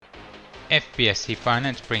FBSC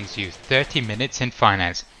Finance brings you 30 Minutes in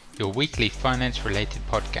Finance, your weekly finance-related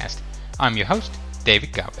podcast. I'm your host,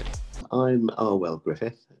 David Garbutt. I'm Arwel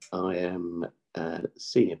Griffith. I am a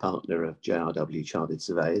senior partner of JRW Chartered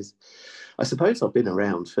Surveyors. I suppose I've been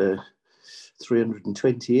around for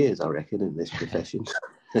 320 years, I reckon, in this profession.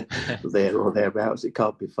 There or thereabouts, it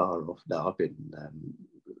can't be far off. No, I've been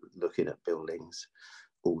looking at buildings,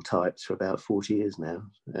 all types, for about 40 years now,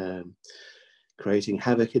 creating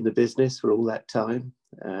havoc in the business for all that time.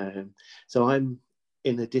 So I'm,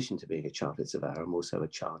 in addition to being a chartered surveyor, I'm also a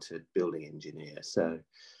chartered building engineer. So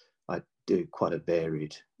I do quite a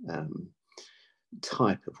varied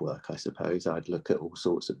type of work, I suppose. I'd look at all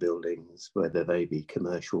sorts of buildings, whether they be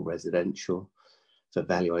commercial, residential, for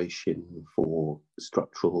valuation, for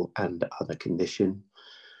structural and other condition.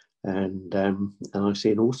 And I've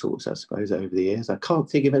seen all sorts, I suppose, over the years. I can't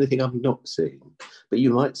think of anything I've not seen, but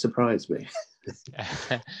you might surprise me.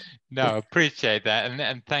 No, appreciate that,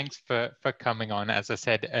 and thanks for coming on. As I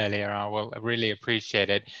said earlier, I will really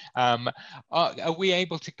appreciate it. Are we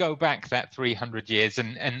able to go back that 300 years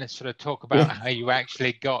and sort of talk about how you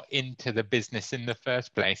actually got into the business in the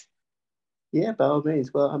first place? Yeah, by all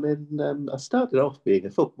means. Well, I mean, I started off being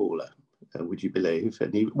a footballer, would you believe?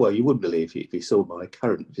 And you wouldn't believe if you saw my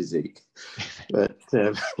current physique. But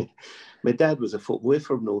my dad was a footballer. We're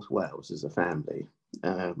from North Wales as a family.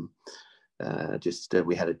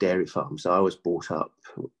 We had a dairy farm, so I was brought up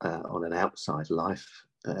on an outside life,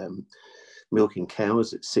 milking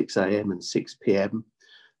cows at 6 a.m. and 6 p.m.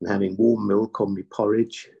 and having warm milk on my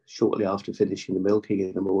porridge shortly after finishing the milking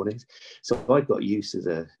in the mornings. So I got used as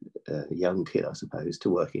a young kid, I suppose, to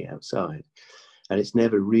working outside. And it's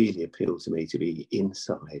never really appealed to me to be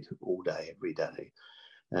inside all day, every day.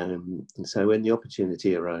 And so when the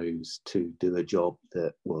opportunity arose to do a job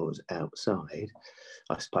that was outside,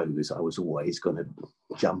 I suppose I was always going to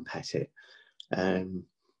jump at it.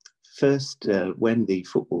 First, when the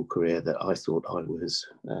football career that I thought I was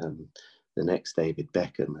the next David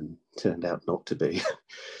Beckham and turned out not to be,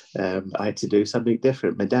 I had to do something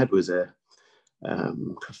different. My dad was a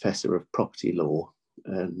professor of property law,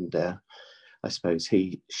 and I suppose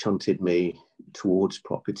he shunted me towards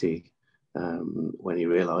property when he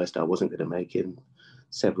realised I wasn't going to make him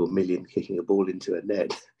several million kicking a ball into a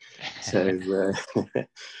net. So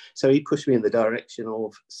he pushed me in the direction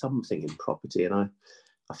of something in property, and I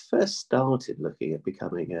first started looking at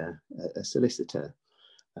becoming a solicitor.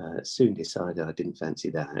 Soon decided I didn't fancy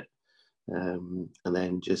that, and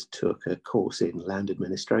then just took a course in land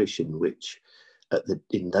administration, which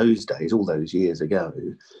in those days, all those years ago,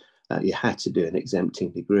 you had to do an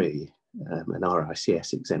exempting degree, an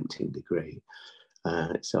RICS exempting degree.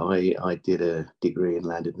 So I did a degree in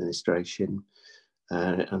land administration,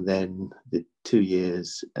 and then the 2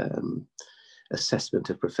 years assessment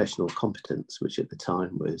of professional competence, which at the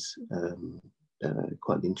time was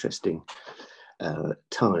quite an interesting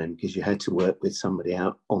time, because you had to work with somebody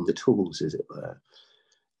out on the tools, as it were.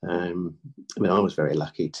 I mean, I was very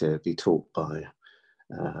lucky to be taught by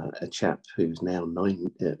a chap who's now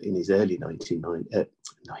in his early 90s,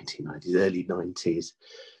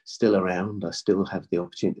 still around. I still have the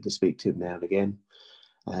opportunity to speak to him now and again,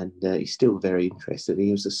 and he's still very interested.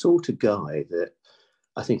 He was the sort of guy that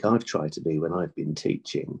I think I've tried to be when I've been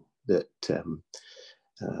teaching, that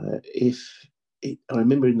I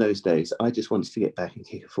remember in those days, I just wanted to get back and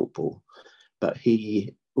kick a football, but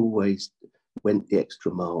he always went the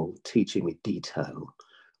extra mile teaching with detail.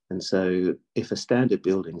 And so if a standard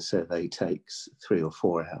building survey takes 3 or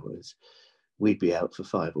 4 hours, we'd be out for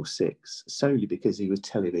 5 or 6, solely because he was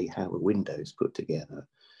telling me how a window's put together,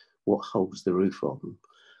 what holds the roof on,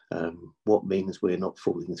 what means we're not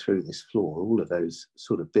falling through this floor, all of those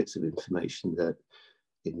sort of bits of information that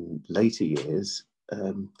in later years,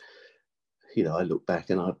 I look back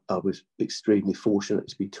and I was extremely fortunate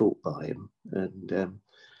to be taught by him. And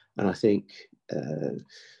I think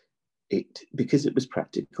because it was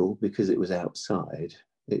practical, because it was outside,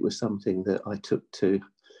 it was something that I took to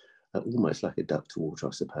almost like a duck to water,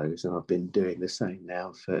 I suppose. And I've been doing the same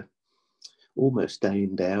now for almost day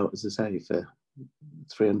in, day out, as I say, for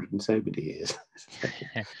 300 and so many years.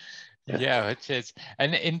 Yeah, it is.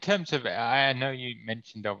 And in terms of, I know you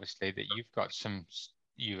mentioned obviously that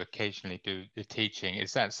you occasionally do the teaching.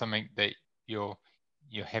 Is that something that you're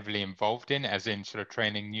heavily involved in, as in sort of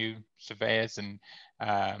training new surveyors, and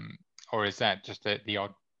or is that just the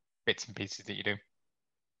odd bits and pieces that you do?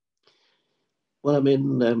 Well, I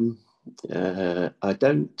mean, I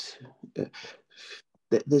don't.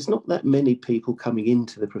 There's not that many people coming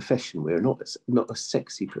into the profession. We're not a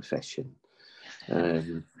sexy profession.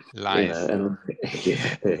 Lies.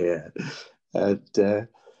 Yeah. And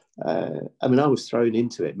I mean, I was thrown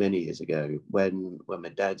into it many years ago when my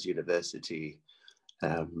dad's university,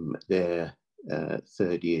 their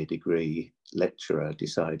third year degree lecturer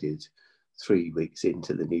decided 3 weeks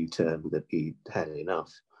into the new term that he'd had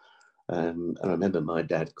enough. And I remember my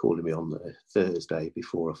dad calling me on the Thursday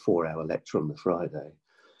before a 4-hour lecture on the Friday,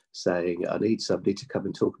 saying, "I need somebody to come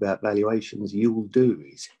and talk about valuations. You'll do,"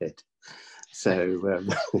 he said. So,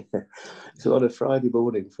 so on a Friday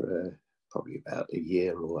morning for probably about a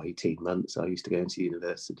year or 18 months, I used to go into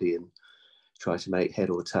university and try to make head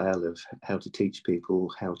or tail of how to teach people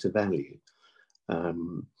how to value.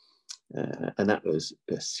 And that was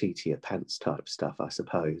a seat your pants type stuff, I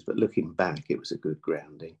suppose. But looking back, it was a good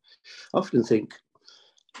grounding. I often think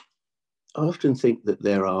that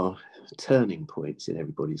there are turning points in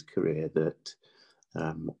everybody's career that,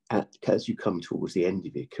 as you come towards the end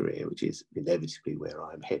of your career, which is inevitably where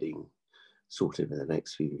I'm heading sort of in the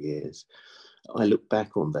next few years, I look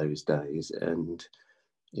back on those days and,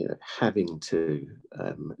 you know, having to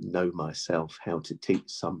know myself how to teach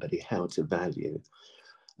somebody how to value,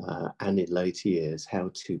 and in later years, how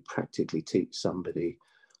to practically teach somebody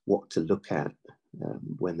what to look at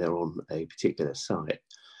when they're on a particular site,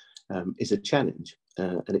 is a challenge.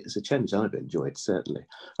 And it's a challenge I've enjoyed, certainly.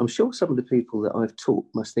 I'm sure some of the people that I've taught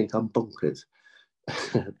must think I'm bonkers.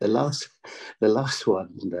 the last one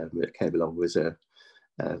that came along was a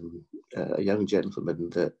young gentleman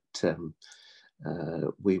that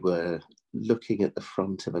we were looking at the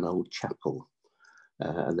front of an old chapel,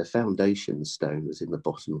 and the foundation stone was in the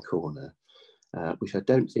bottom corner, which I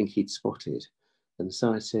don't think he'd spotted. And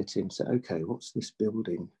so I said to him, "So, okay, what's this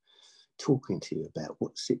building talking to you about?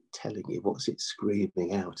 What's it telling you? What's it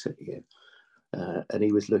screaming out at you?" And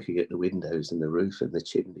he was looking at the windows and the roof and the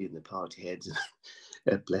chimney and the party heads.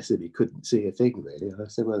 And bless him, he couldn't see a thing really. I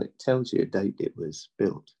said, "Well, it tells you a date it was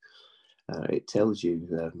built. It tells you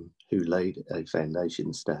who laid a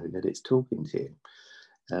foundation stone, and it's talking to you."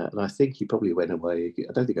 And I think he probably went away.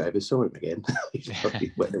 I don't think I ever saw him again. He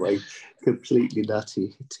probably went away completely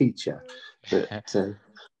nutty teacher. But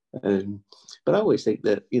I always think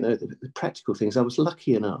that, you know, the practical things, I was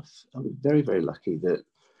lucky enough. I was very, very lucky that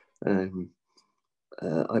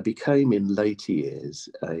I became in later years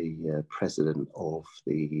a president of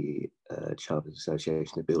the Chartered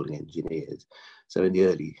Association of Building Engineers. So in the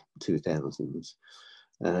early 2000s.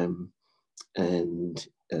 And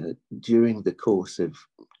during the course of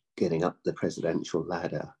getting up the presidential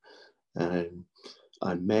ladder,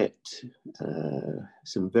 I met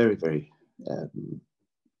some very, very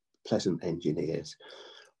pleasant engineers,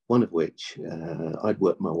 one of which I'd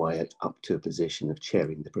worked my way up to a position of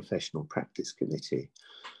chairing the professional practice committee.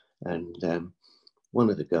 And one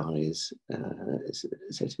of the guys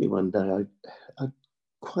said to me one day, I'd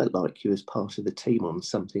quite like you as part of the team on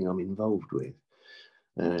something I'm involved with.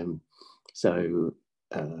 So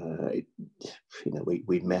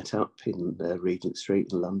we met up in Regent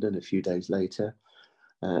Street in London a few days later,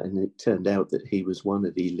 and it turned out that he was one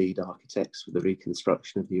of the lead architects for the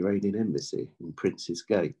reconstruction of the Iranian embassy in Prince's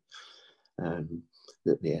Gate,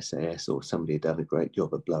 that the SAS or somebody had done a great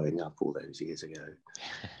job of blowing up all those years ago.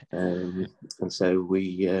 And so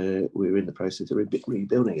we were in the process of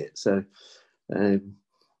rebuilding it. So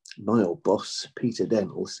my old boss, Peter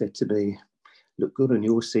Dennell, said to me, "Look good on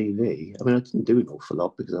your CV." I mean, I didn't do an awful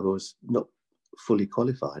lot because I was not fully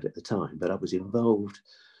qualified at the time, but I was involved.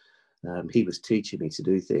 He was teaching me to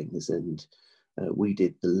do things, and we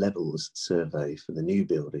did the levels survey for the new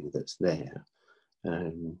building that's there,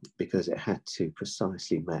 because it had to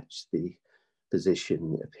precisely match the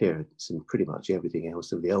position, appearance, and pretty much everything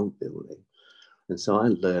else of the old building. And so I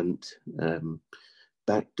learned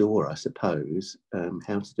backdoor, I suppose,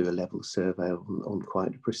 how to do a level survey on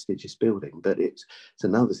quite a prestigious building. But it's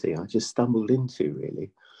another thing I just stumbled into,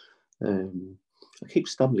 really. I keep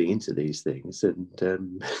stumbling into these things, and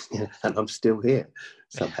and I'm still here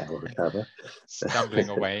somehow or another. Stumbling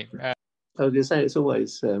away. I was going to say, it's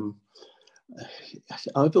always,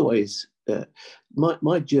 I've always,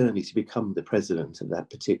 my journey to become the president of that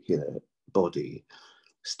particular body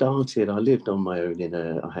started, I lived on my own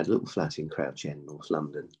I had a little flat in Crouch End, North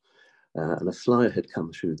London, and a flyer had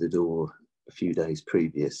come through the door a few days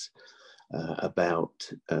previous about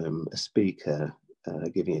a speaker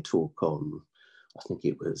giving a talk on, I think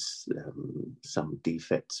it was some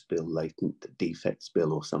defects bill, latent defects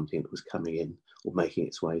bill or something that was coming in or making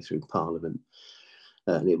its way through Parliament.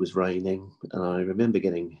 And it was raining. And I remember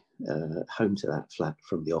getting home to that flat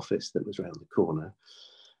from the office that was around the corner.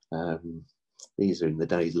 These are in the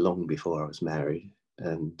days long before I was married.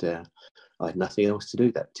 And I had nothing else to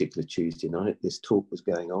do that particular Tuesday night. This talk was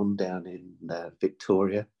going on down in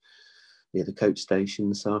Victoria. near the coach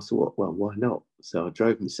station. So I thought, well, why not? So I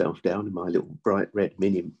drove myself down in my little bright red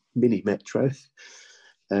mini metro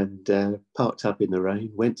and parked up in the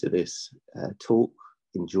rain, went to this talk,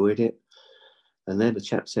 enjoyed it. And then the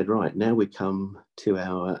chap said, right, now we come to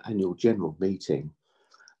our annual general meeting,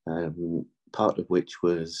 part of which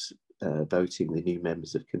was voting the new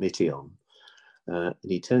members of committee on. And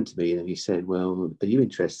he turned to me and he said, well, are you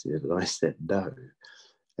interested? And I said, no.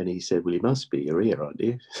 And he said, well, you must be, you're here, aren't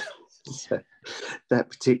you? So that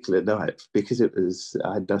particular night, because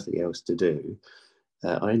I had nothing else to do,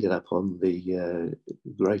 I ended up on the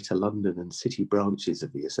Greater London and City branches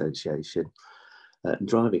of the association, and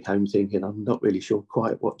driving home thinking, I'm not really sure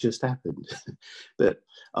quite what just happened. But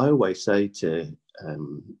I always say to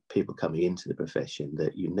people coming into the profession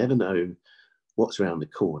that you never know what's around the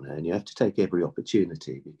corner, and you have to take every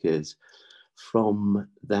opportunity, because from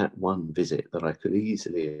that one visit that I could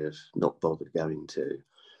easily have not bothered going to,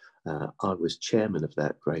 I was chairman of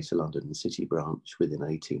that Greater London and City branch within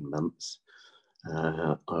 18 months.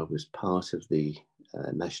 I was part of the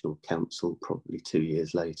National Council probably 2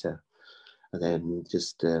 years later. And then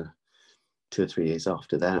just 2 or 3 years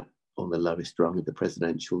after that, on the lowest rung of the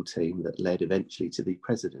presidential team that led eventually to the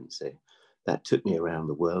presidency. That took me around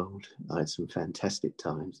the world. I had some fantastic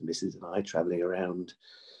times, the missus and I traveling around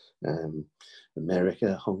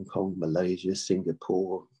America, Hong Kong, Malaysia,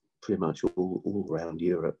 Singapore, pretty much all around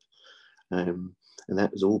Europe. And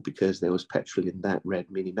that was all because there was petrol in that red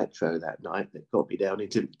mini metro that night that got me down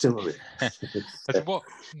into Victoria. But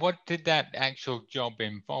what did that actual job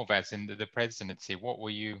involve, as in the presidency? What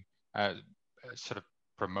were you sort of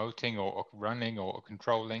promoting or running or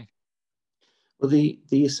controlling? Well,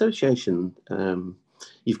 the association,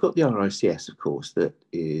 you've got the RICS, of course, that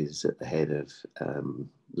is at the head of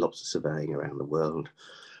lots of surveying around the world.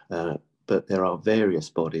 But there are various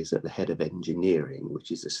bodies at the head of engineering,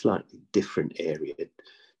 which is a slightly different area,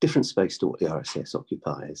 different space to what the RICS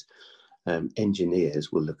occupies.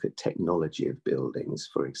 Engineers will look at technology of buildings,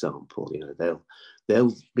 for example. You know,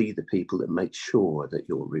 they'll be the people that make sure that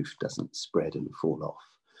your roof doesn't spread and fall off.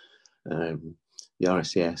 The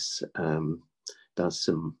RICS does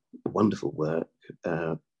some wonderful work,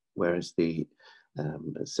 whereas the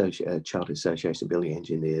Chartered Association of Building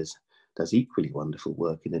Engineers does equally wonderful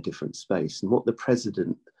work in a different space. And what the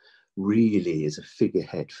president really is a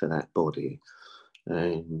figurehead for that body.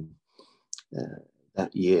 That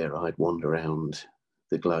year I'd wander around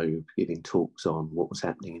the globe giving talks on what was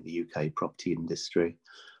happening in the UK property industry,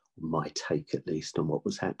 my take at least on what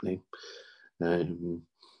was happening. I'm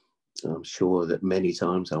sure that many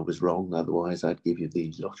times I was wrong, otherwise I'd give you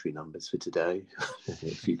the lottery numbers for today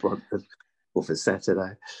if you want them, or for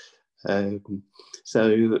Saturday.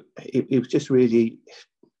 So it was just really,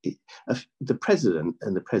 the president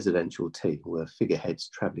and the presidential team were figureheads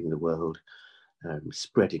traveling the world,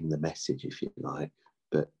 spreading the message, if you like.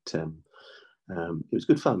 But it was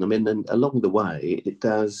good fun. I mean, and along the way, it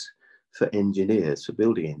does, for engineers, for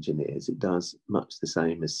building engineers, it does much the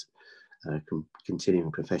same as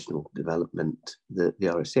continuing professional development that the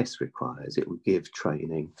RSS requires. It will give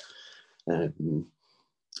training.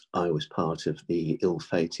 I was part of the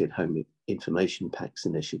ill-fated Home Information Packs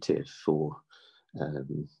initiative for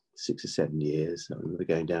 6 or 7 years. I remember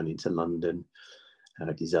going down into London,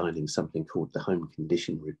 designing something called the Home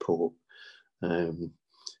Condition Report. And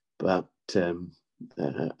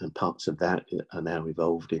parts of that are now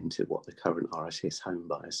evolved into what the current RSS home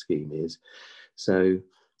buyer scheme is. So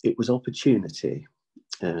it was opportunity,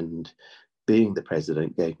 and being the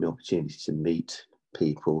president gave me opportunity to meet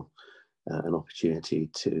people, an opportunity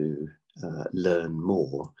to learn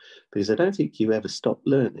more, because I don't think you ever stop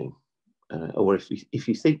learning. Or if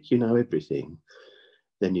you think you know everything,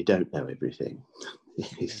 then you don't know everything,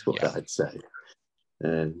 is what I'd say.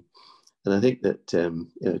 And I think that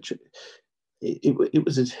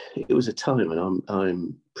it was a time, and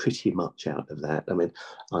I'm pretty much out of that. I mean,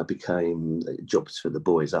 I became jobs for the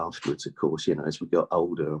boys afterwards, of course. You know, as we got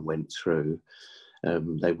older and went through,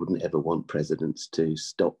 they wouldn't ever want presidents to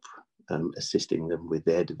stop assisting them with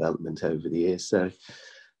their development over the years. So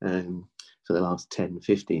for the last 10,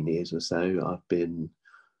 15 years or so, I've been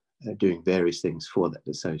doing various things for that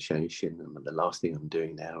association. And the last thing I'm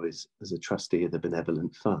doing now is as a trustee of the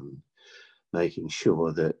Benevolent Fund, making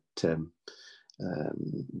sure that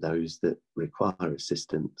those that require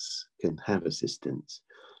assistance can have assistance.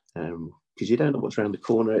 Because you don't know what's around the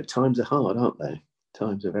corner. Times are hard, aren't they?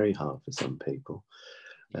 Times are very hard for some people.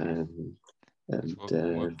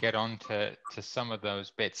 We'll get on to some of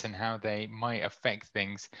those bits and how they might affect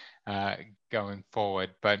things going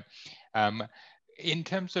forward. But in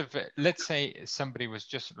terms of, let's say somebody was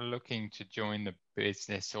just looking to join the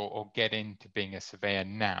business or get into being a surveyor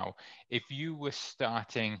now, if you were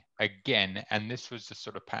starting again and this was the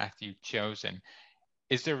sort of path you'd chosen,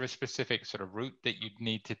 is there a specific sort of route that you'd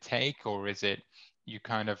need to take, or is it you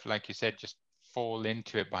kind of, like you said, just fall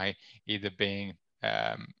into it by either being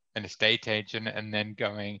an estate agent and then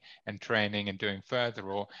going and training and doing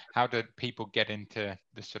further, or how do people get into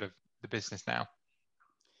the sort of the business now?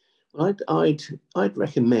 I'd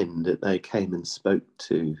recommend that they came and spoke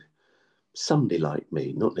to somebody like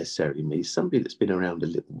me, not necessarily me, somebody that's been around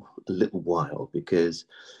a little while, because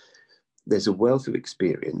there's a wealth of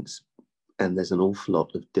experience and there's an awful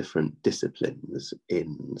lot of different disciplines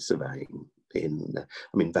in surveying.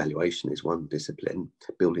 Valuation is one discipline,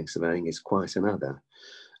 building surveying is quite another,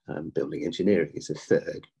 building engineering is a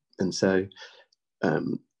third. And so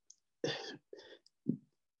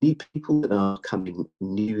the people that are coming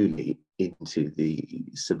newly into the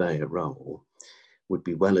surveyor role would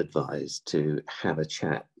be well advised to have a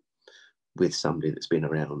chat with somebody that's been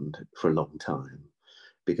around for a long time,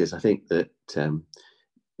 because I think that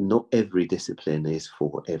not every discipline is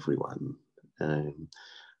for everyone.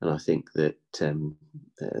 And I think that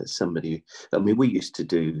we used to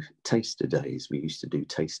do taster days, we used to do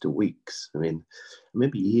taster weeks. I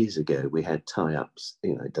remember years ago we had tie-ups,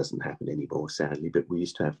 it doesn't happen anymore sadly, but we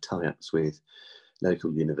used to have tie-ups with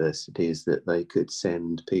local universities that they could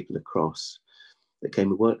send people across that came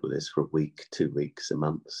and worked with us for a week, 2 weeks, a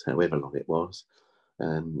month, however long it was.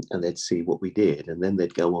 And they'd see what we did, and then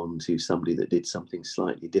they'd go on to somebody that did something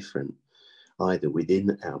slightly different, either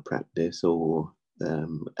within our practice or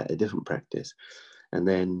at a different practice. And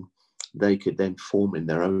then they could then form in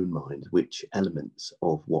their own mind which elements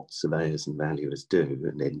of what surveyors and valuers do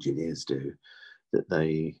and engineers do that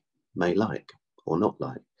they may like or not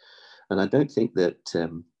like. And I don't think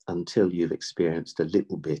that until you've experienced a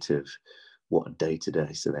little bit of what a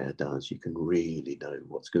day-to-day surveyor does, you can really know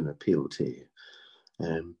what's going to appeal to you.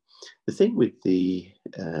 The thing with the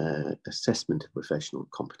assessment of professional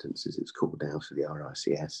competence, as it's called now for the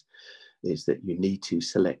RICS, is that you need to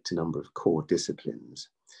select a number of core disciplines.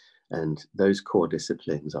 And those core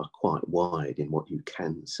disciplines are quite wide in what you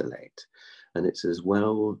can select. And it's as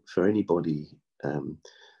well for anybody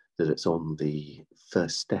that it's on the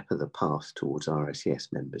first step of the path towards RICS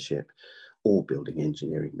membership or building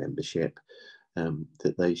engineering membership,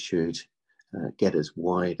 that they should get as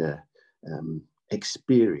wider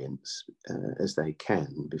experience as they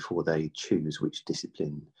can before they choose which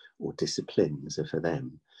discipline or disciplines are for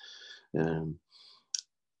them.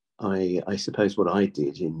 I suppose what I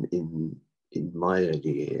did in my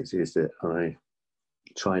early years is that I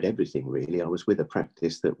tried everything really. I was with a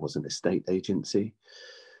practice that was an estate agency,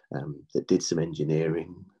 that did some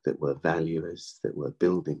engineering, that were valuers, that were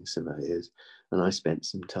building surveyors, and I spent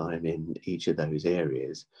some time in each of those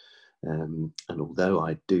areas. And although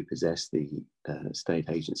I do possess the estate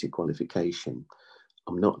agency qualification,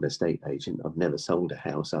 I'm not an estate agent. I've never sold a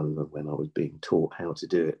house other than when I was being taught how to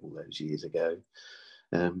do it all those years ago.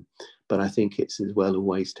 But I think it's as well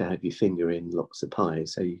always to have your finger in lots of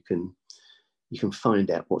pies, so you can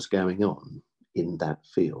find out what's going on in that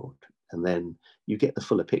field, and then you get the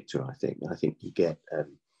fuller picture. I think you get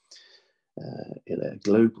in a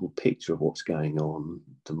global picture of what's going on.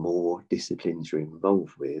 The more disciplines you're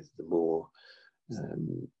involved with, the more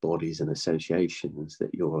bodies and associations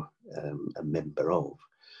that you're a member of.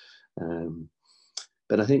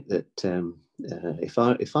 But I think that if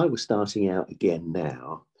I were starting out again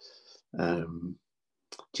now, I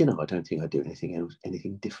don't think I'd do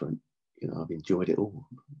anything different. I've enjoyed it all.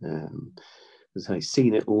 As I've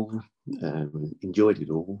seen it all, enjoyed it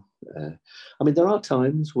all. There are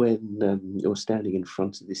times when you're standing in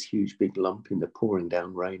front of this huge big lump in the pouring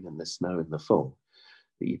down rain and the snow and the fog,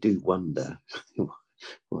 that you do wonder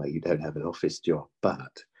why you don't have an office job.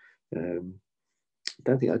 But I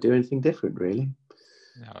don't think I'd do anything different, really.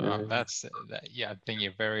 No, I think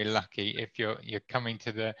you're very lucky if you're coming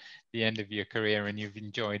to the end of your career and you've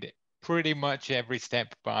enjoyed pretty much every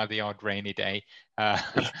step bar the odd rainy day.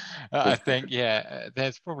 I think,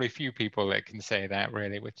 there's probably few people that can say that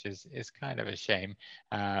really, which is kind of a shame.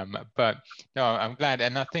 But no, I'm glad.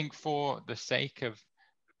 And I think for the sake of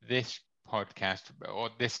this podcast, or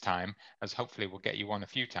this time, as hopefully we'll get you on a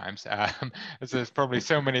few times, as there's probably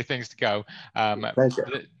so many things to go.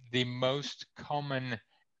 The most common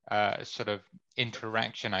sort of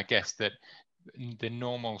interaction, I guess, that the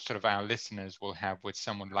normal sort of our listeners will have with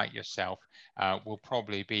someone like yourself will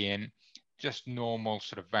probably be in, just normal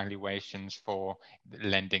sort of valuations for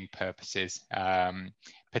lending purposes,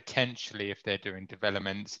 potentially if they're doing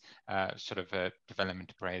developments, sort of a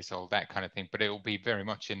development appraisal, that kind of thing, but it will be very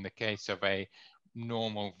much in the case of a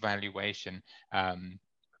normal valuation.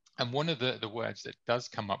 And one of the words that does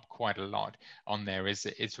come up quite a lot on there is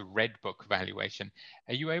a red book valuation.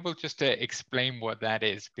 Are you able just to explain what that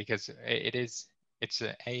is? Because it's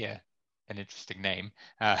an interesting name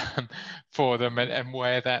for them, and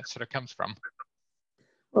where that sort of comes from.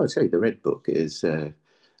 Well, I'd say the red book is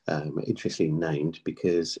interestingly named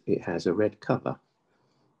because it has a red cover.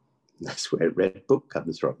 That's where red book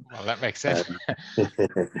comes from. Well, that makes sense.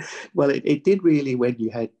 Well, it did really when you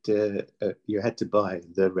had to buy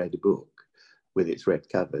the red book with its red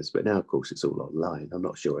covers, but now of course it's all online. I'm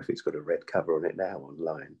not sure if it's got a red cover on it now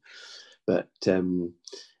online, but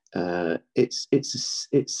it's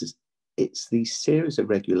these series of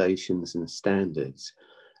regulations and standards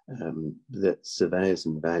that surveyors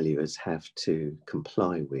and valuers have to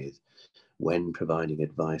comply with when providing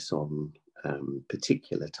advice on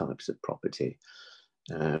particular types of property.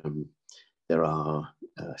 There are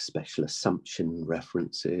special assumption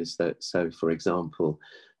references that, so for example,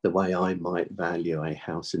 the way I might value a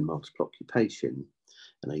house in multiple occupation,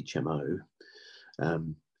 an HMO,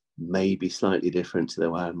 may be slightly different to the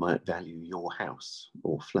way I might value your house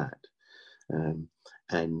or flat.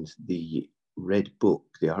 And the red book,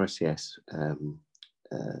 the RICS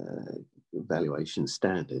valuation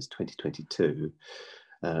standards 2022,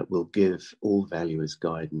 will give all valuers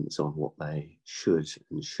guidance on what they should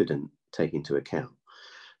and shouldn't take into account.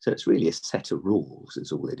 So it's really a set of rules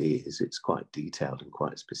is all it is. It's quite detailed and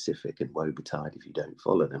quite specific, and woe betide if you don't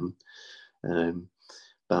follow them.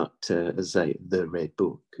 But as I say, the red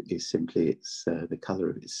book is simply the colour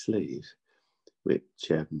of its sleeve, which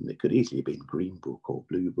it could easily be green book or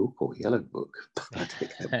blue book or yellow book, but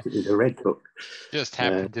it happened to be the red book. Just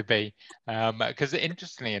happened to be, because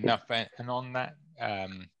interestingly enough, and on that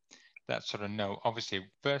that sort of note, obviously,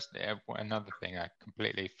 first, another thing I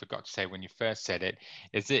completely forgot to say when you first said it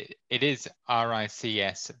is it is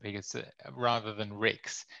RICS because rather than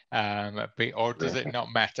RICS, or does it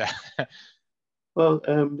not matter? Well,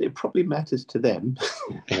 it probably matters to them.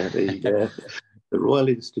 The Royal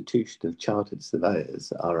Institution of Chartered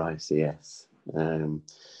Surveyors, RICS,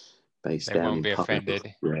 based They down won't in be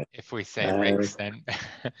offended if we say RICS then.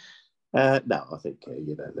 No, I think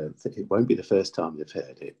it won't be the first time they've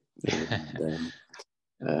heard it.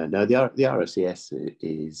 And, no, the RICS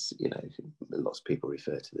is, lots of people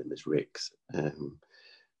refer to them as RICS,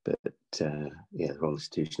 but the Royal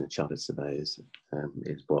Institution of Chartered Surveyors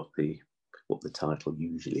is what the title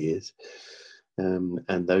usually is.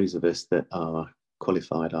 And those of us that are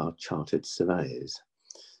qualified are chartered surveyors.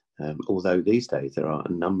 Although these days there are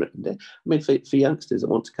a number, for youngsters that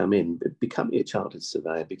want to come in, becoming a chartered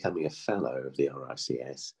surveyor, becoming a fellow of the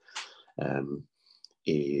RICS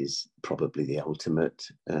is probably the ultimate.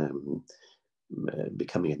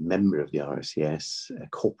 Becoming a member of the RICS, a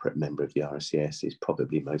corporate member of the RICS, is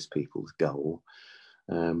probably most people's goal.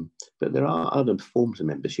 But there are other forms of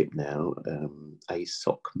membership now, a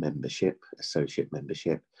SOC membership, associate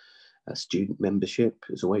membership, student membership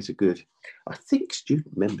is always a good, I think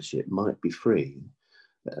student membership might be free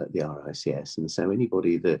at the RICS, and so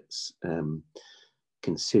anybody that's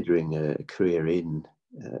considering a career in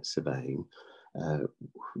surveying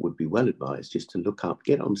would be well advised just to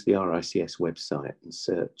get onto the RICS website and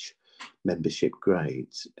search membership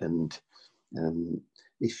grades. And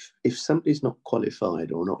if somebody's not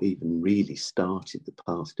qualified or not even really started the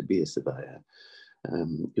path to be a surveyor,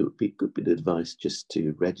 it would be a good bit of advice just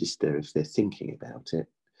to register if they're thinking about it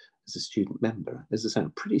as a student member. As I say,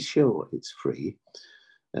 I'm pretty sure it's free,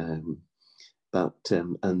 but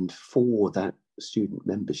and for that student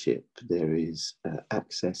membership, there is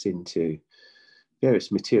access into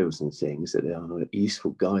various materials and things that are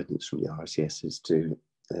useful guidance from the RICS as to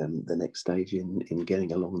the next stage in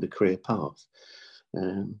getting along the career path.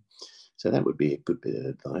 So that would be a good bit of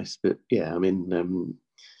advice. But yeah, I mean,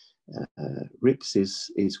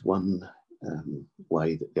 RICS is one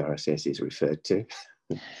way that the RICS is referred to.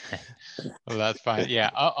 Well, that's fine.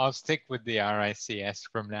 Yeah, I'll stick with the RICS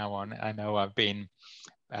from now on. I know I've been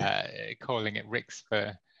calling it RICS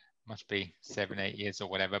for must be 7-8 years or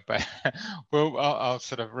whatever, but I'll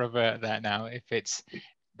sort of revert that now if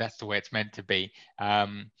that's the way it's meant to be.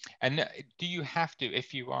 And do you have to,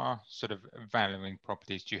 if you are sort of valuing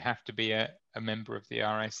properties, do you have to be a member of the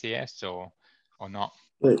RICS or not?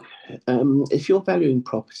 If you're valuing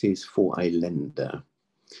properties for a lender,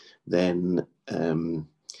 then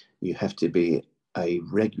you have to be a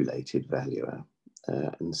regulated valuer.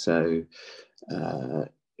 And so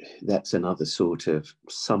that's another sort of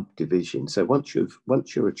subdivision. So once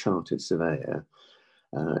you're a chartered surveyor,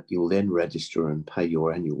 you'll then register and pay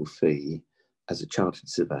your annual fee as a chartered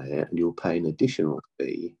surveyor, and you'll pay an additional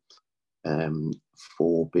fee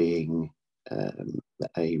for being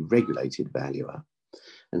a regulated valuer.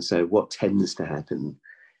 And so what tends to happen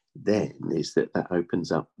then is that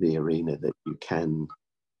opens up the arena that you can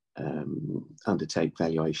undertake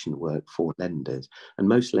valuation work for lenders. And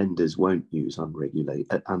most lenders won't use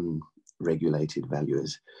unregulated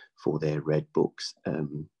valuers for their red book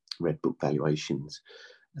valuations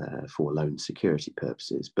for loan security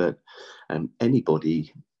purposes. But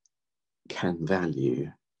anybody can value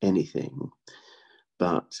anything,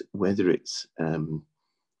 but whether it's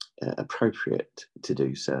appropriate to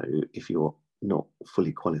do so if you're not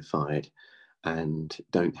fully qualified and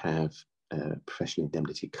don't have professional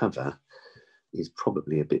indemnity cover is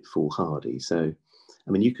probably a bit foolhardy. So,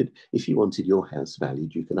 I mean, you could, if you wanted your house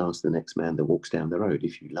valued, you can ask the next man that walks down the road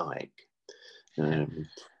if you like. And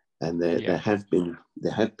there have been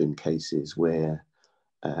cases where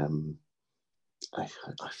I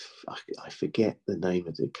forget the name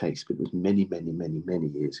of the case, but it was many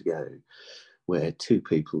years ago, where two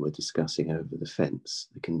people were discussing over the fence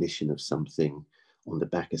the condition of something on the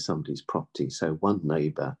back of somebody's property. So one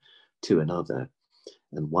neighbour to another,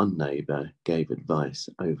 and one neighbour gave advice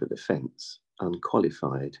over the fence,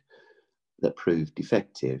 unqualified, that proved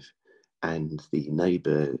defective, and the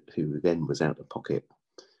neighbour who then was out of pocket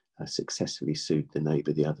successfully sued the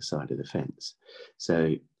neighbour the other side of the fence.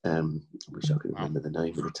 So I wish I could remember the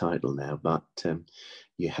name of the title now, but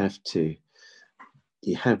you have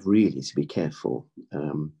really to be careful.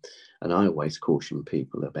 And I always caution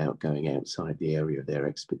people about going outside the area of their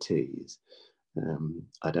expertise.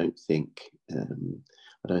 I don't think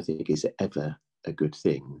it's ever a good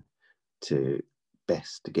thing to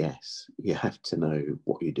best guess. You have to know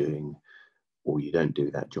what you're doing, or you don't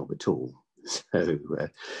do that job at all. So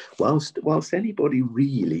whilst anybody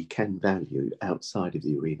really can value outside of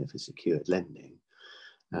the arena for secured lending,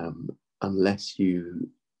 unless you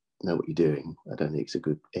know what you're doing, I don't think it's a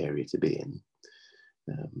good area to be in.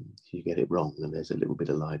 If you get it wrong, then there's a little bit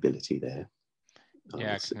of liability there.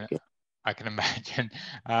 Yeah, I can imagine.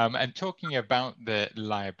 And talking about the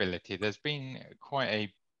liability, there's been quite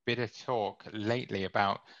a bit of talk lately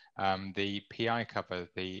about the PI cover,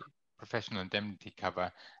 the professional indemnity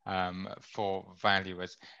cover for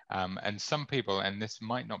valuers. And some people, and this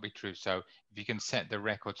might not be true, so if you can set the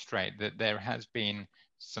record straight, that there has been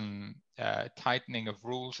some tightening of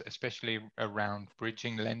rules, especially around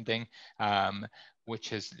bridging lending, which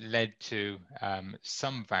has led to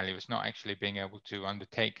some valuers not actually being able to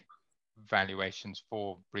undertake valuations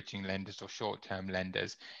for bridging lenders or short-term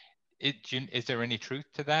lenders. Is there any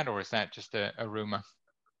truth to that, or is that just a rumor?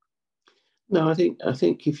 No, I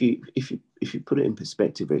think if you put it in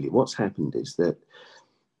perspective, really, what's happened is that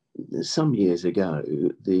some years ago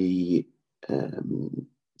the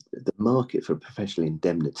market for professional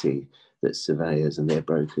indemnity that surveyors and their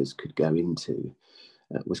brokers could go into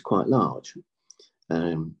was quite large,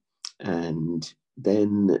 and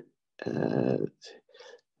then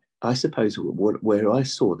I suppose where I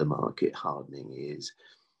saw the market hardening is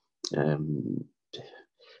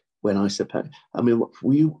when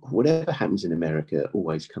whatever happens in America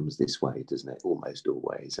always comes this way, doesn't it? Almost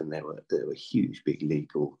always. And there were huge, big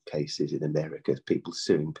legal cases in America, people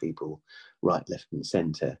suing people right, left, and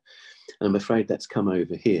centre. And I'm afraid that's come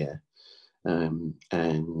over here.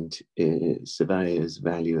 And surveyors,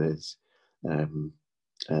 valuers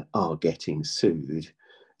are getting sued,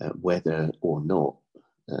 whether or not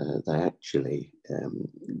they actually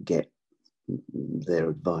get their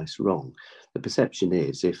advice wrong. The perception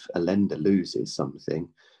is if a lender loses something,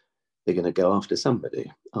 they're going to go after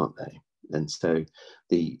somebody, aren't they? And so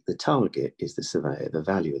the target is the surveyor, the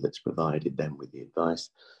valuer that's provided them with the advice.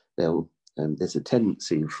 There's a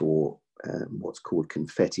tendency for what's called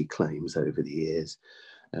confetti claims over the years.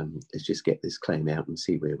 Let's just get this claim out and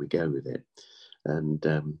see where we go with it. And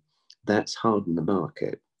that's hardened the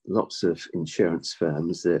market. Lots of insurance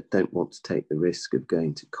firms that don't want to take the risk of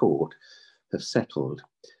going to court have settled.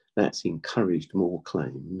 That's encouraged more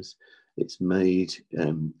claims. It's made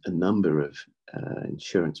a number of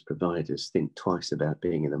insurance providers think twice about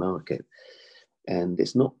being in the market. And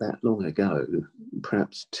it's not that long ago,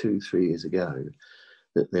 perhaps 2-3 years ago,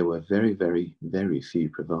 that there were very, very, very few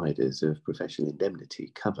providers of professional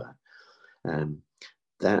indemnity cover.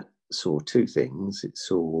 That saw two things. It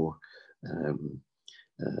saw a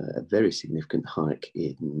very significant hike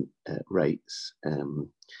in rates.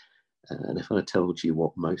 And if I told you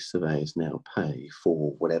what most surveyors now pay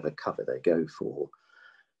for whatever cover they go for,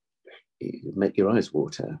 make your eyes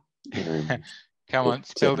water. Come on,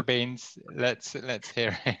 spill the beans. Let's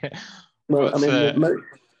hear it. Well, What's, I mean,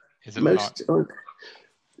 most, of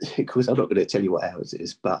course, I'm not going to tell you what ours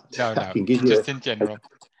is, but no, I can give you just in general.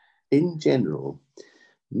 In general,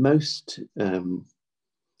 most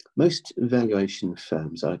valuation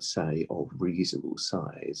firms, I'd say, of reasonable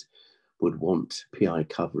size would want PI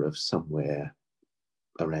cover of somewhere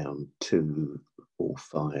around £2 or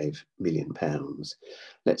 £5 million.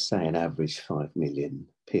 Let's say an average 5 million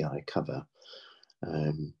PI cover.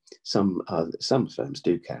 Some firms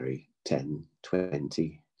do carry 10,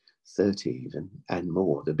 20, 30 even, and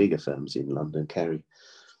more. The bigger firms in London carry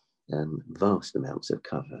vast amounts of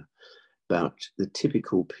cover. But the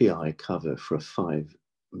typical PI cover for a £5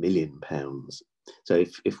 million. So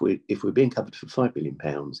if we're being covered for £5 million,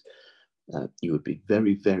 you would be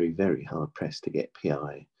very, very, very hard pressed to get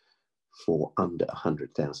PI for under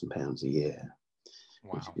 £100,000 a year,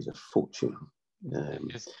 wow, which is a fortune.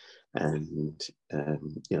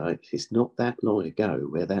 It's not that long ago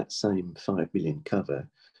where that same 5 million cover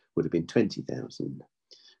would have been £20,000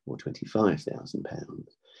 or £25,000.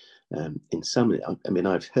 In some, I mean,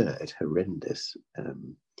 I've heard horrendous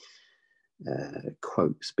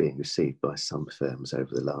quotes being received by some firms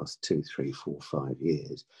over the last 2, 3, 4, 5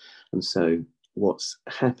 years. And so what's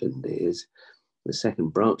happened is, the second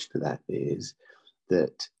branch to that is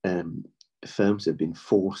that firms have been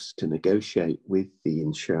forced to negotiate with the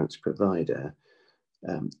insurance provider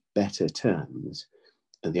better terms.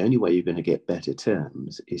 And the only way you're going to get better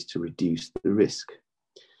terms is to reduce the risk.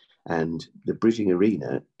 And the bridging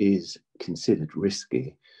arena is considered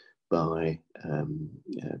risky by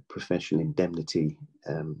professional indemnity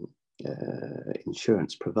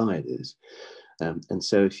insurance providers. And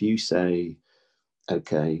so if you say,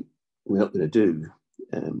 okay, we're not going to do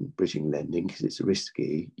bridging lending because it's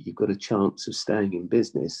risky, you've got a chance of staying in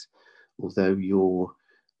business, although your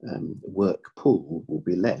work pool will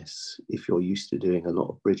be less if you're used to doing a lot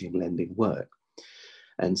of bridging lending work.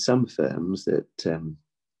 And some firms that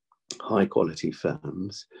high quality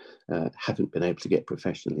firms haven't been able to get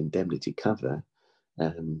professional indemnity cover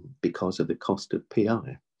because of the cost of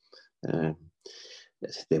PI. I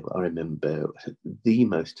remember the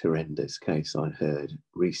most horrendous case I heard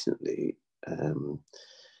recently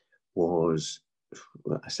was,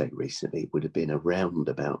 well, I say recently, it would have been around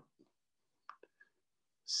about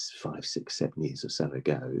 5, 6, 7 years or so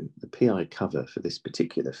ago. The PI cover for this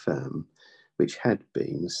particular firm, which had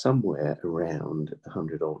been somewhere around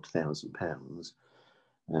 £100,000,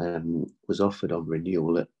 was offered on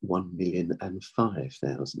renewal at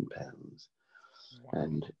 £1,005,000. Wow.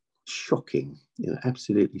 And shocking,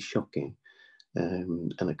 absolutely shocking.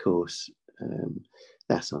 And of course,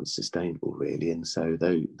 that's unsustainable, really. And so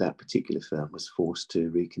that particular firm was forced to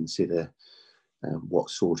reconsider what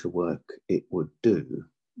sort of work it would do.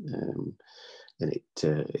 And it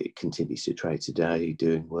continues to trade today,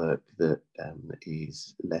 doing work that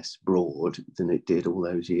is less broad than it did all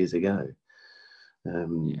those years ago.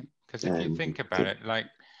 Because if you think about it, like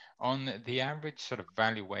on the average sort of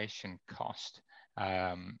valuation cost,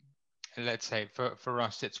 let's say for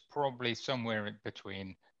us, it's probably somewhere in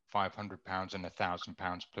between £500 and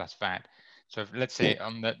 £1,000 plus VAT. So let's say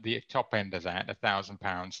on the top end of that,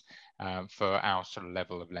 £1,000 for our sort of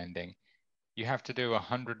level of lending, you have to do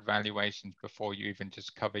 100 valuations before you even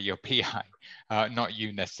just cover your PI. Not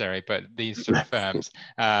you necessarily, but these sort of firms.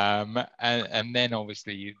 And then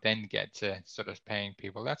obviously you then get to sort of paying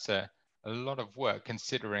people. That's a lot of work,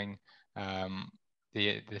 considering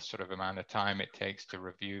the sort of amount of time it takes to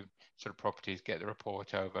review sort of properties, get the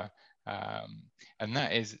report over. And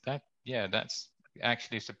that's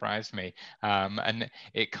actually surprised me. And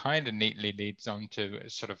it kind of neatly leads on to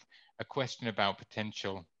sort of a question about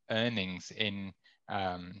potential earnings in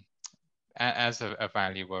as a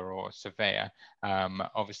valuer or surveyor.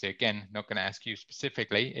 Obviously, again, not going to ask you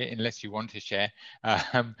specifically unless you want to share,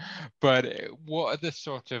 but what are the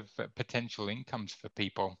sort of potential incomes for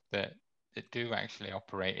people that do actually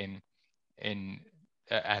operate in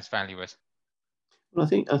as valuers? Well, I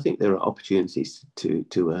think there are opportunities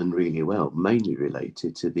to earn really well, mainly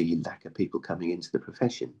related to the lack of people coming into the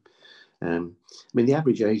profession. I mean, the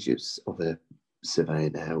average age of a surveyor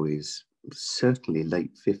now is certainly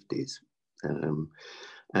late 50s,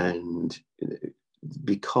 and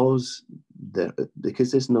because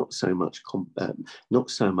there's not so much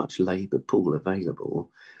labour pool available,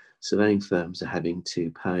 surveying firms are having to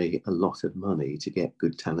pay a lot of money to get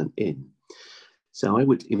good talent in. So I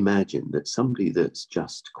would imagine that somebody that's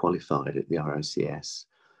just qualified at the RICS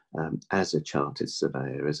as a chartered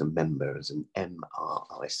surveyor, as a member, as an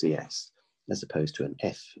MRICS, as opposed to an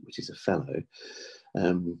F, which is a fellow,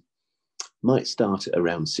 might start at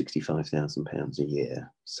around £65,000 a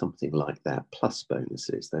year, something like that, plus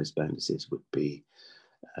bonuses. Those bonuses would be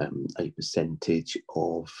a percentage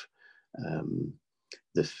of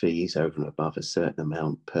the fees over and above a certain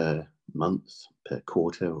amount per month, per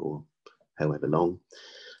quarter, or however long.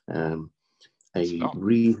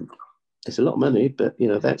 It's a lot of money, but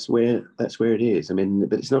that's where it is. I mean,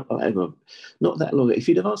 but it's not that long. If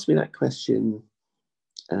you'd have asked me that question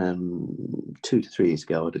 2 to 3 years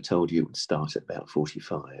ago, I'd have told you it would start at about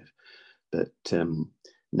 45. But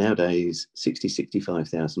nowadays,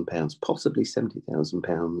 65,000 pounds, possibly 70,000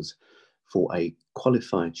 pounds for a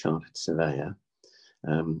qualified chartered surveyor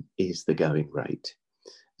is the going rate.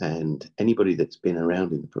 And anybody that's been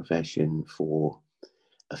around in the profession for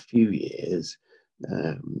a few years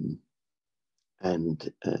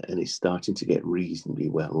and is starting to get reasonably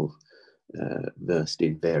well versed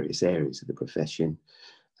in various areas of the profession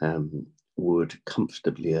would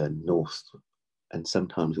comfortably earn north and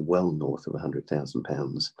sometimes well north of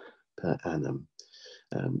 £100,000 per annum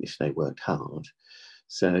if they worked hard.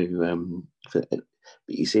 So, but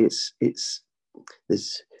you see,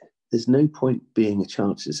 there's no point being a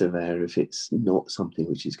chartered surveyor if it's not something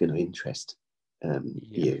which is going to interest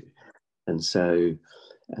you. And so,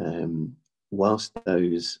 whilst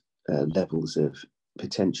those levels of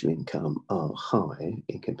potential income are high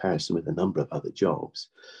in comparison with a number of other jobs,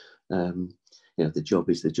 the job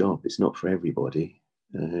is the job. It's not for everybody.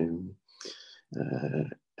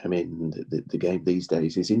 I mean, the game these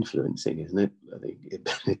days is influencing, isn't it? I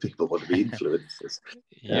think people want to be influencers.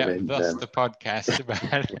 That's the podcast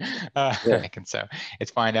about. And so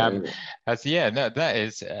it's fine. That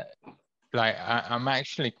is. I'm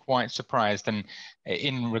actually quite surprised, and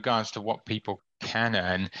in regards to what people can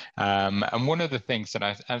earn, and one of the things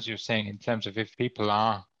that as you're saying, in terms of if people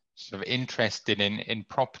are sort of interested in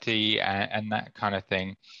property and that kind of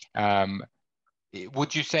thing,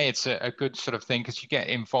 would you say it's a good sort of thing because you get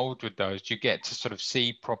involved with those? You get to sort of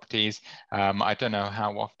see properties. I don't know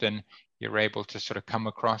how often you're able to sort of come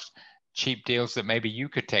across cheap deals that maybe you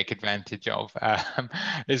could take advantage of.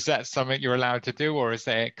 Is that something you're allowed to do, or is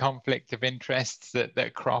there a conflict of interests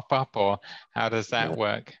that crop up, or how does that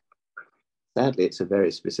work? Sadly, it's a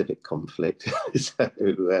very specific conflict. So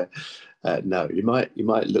no, you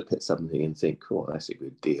might look at something and think, "Oh, that's a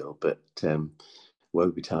good deal," but woe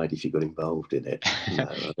betide if you got involved in it. No,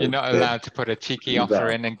 you're not allowed to put a cheeky offer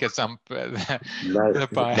in and gazump the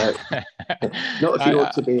buyer. Not if you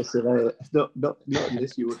want to be a surveyor. Not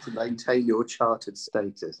unless you want to maintain your chartered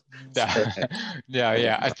status.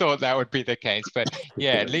 Yeah. I thought that would be the case, but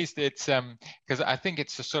yeah, at least it's because I think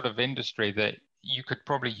it's a sort of industry that you could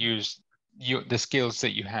probably use the skills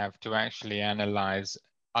that you have to actually analyze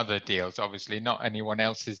other deals, obviously not anyone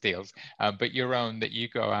else's deals, but your own that you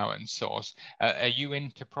go out and source. Are you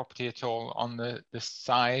into property at all on the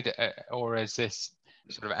side, or is this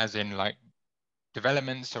sort of as in like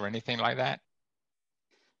developments or anything like that?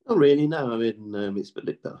 Not really, no. I mean, it's a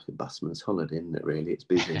bit like a busman's holiday, isn't it, really? It's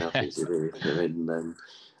busy enough as it is. I mean,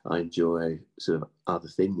 I enjoy sort of other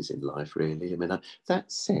things in life, really. I mean,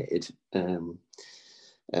 that said,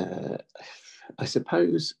 I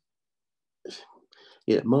suppose,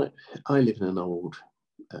 I live in an old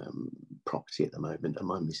property at the moment, and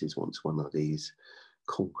my missus wants one of these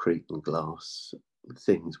concrete and glass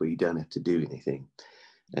things where you don't have to do anything.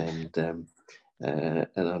 And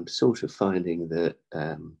I'm sort of finding that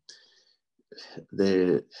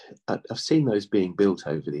I've seen those being built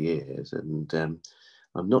over the years, and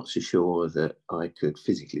I'm not so sure that I could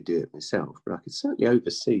physically do it myself, but I could certainly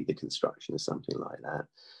oversee the construction of something like that.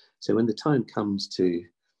 So when the time comes to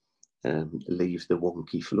leave the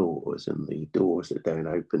wonky floors and the doors that don't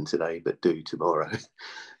open today but do tomorrow,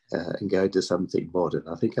 and go to something modern,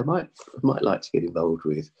 I think I might like to get involved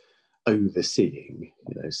with overseeing,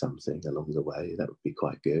 something along the way. That would be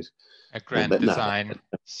quite good. A grand design,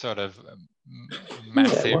 sort of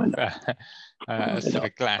massive, sort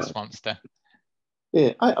of glass monster.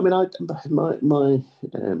 Yeah, I mean, my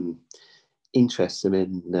interests. I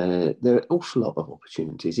mean, there are an awful lot of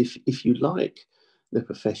opportunities. If you like the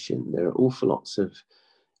profession, there are awful lots of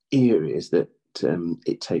areas that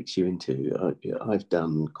it takes you into. I've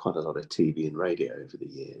done quite a lot of TV and radio over the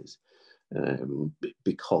years. Because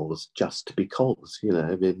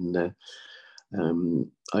I mean,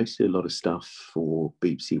 I used to do a lot of stuff for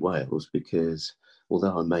BBC Wales because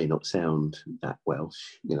although I may not sound that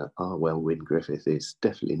Welsh, Arwel Griffith is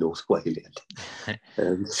definitely North Walian.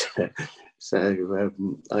 So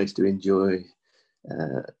I used to enjoy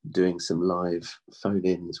doing some live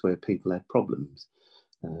phone-ins where people had problems.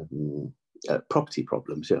 property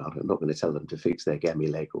problems. You know, I'm not going to tell them to fix their gammy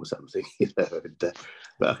leg or something, you know,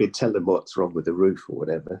 but I could tell them what's wrong with the roof or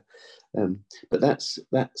whatever. But that's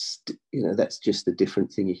you know, that's just a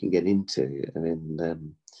different thing you can get into. I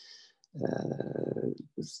mean,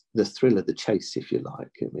 the thrill of the chase, if you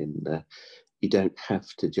like. I mean, you don't have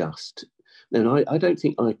to just. And I don't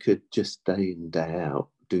think I could just day in, day out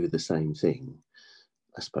do the same thing,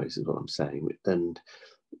 I suppose is what I'm saying. And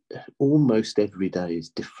almost every day is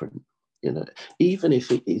different, you know, even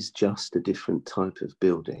if it is just a different type of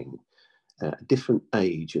building. A different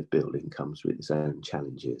age of building comes with its own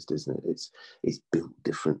challenges, doesn't it? It's built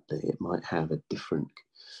differently. It might have a different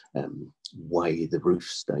way the roof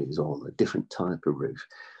stays on, a different type of roof.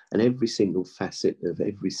 And every single facet of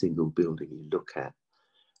every single building you look at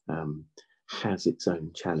has its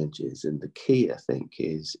own challenges. And the key, I think,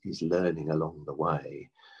 is learning along the way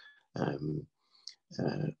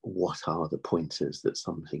what are the pointers that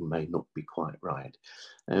something may not be quite right.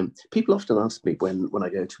 People often ask me when I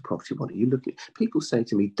go to a property, what are you looking at? People say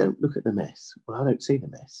to me, don't look at the mess. Well, I don't see the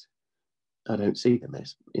mess. I don't see the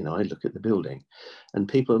mess. You know, I look at the building. And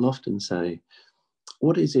people will often say,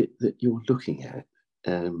 what is it that you're looking at?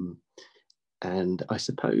 And I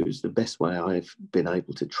suppose the best way I've been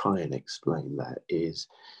able to try and explain that is,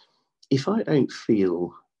 if I don't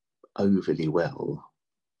feel overly well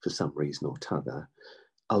for some reason or t'other,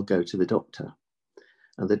 I'll go to the doctor.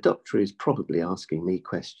 And the doctor is probably asking me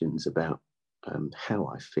questions about how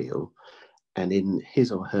I feel, and in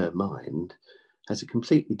his or her mind has a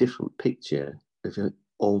completely different picture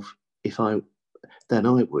of if I than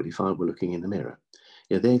I would if I were looking in the mirror.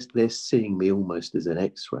 You know, they're seeing me almost as an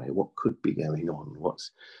X-ray. What could be going on?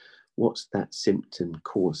 What's that symptom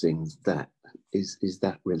causing that? Is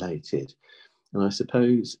that related? And I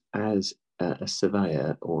suppose as a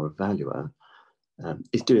surveyor or a valuer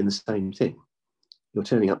is doing the same thing. You're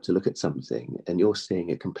turning up to look at something and you're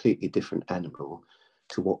seeing a completely different animal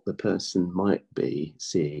to what the person might be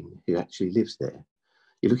seeing who actually lives there.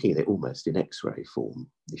 You're looking at it almost in X-ray form,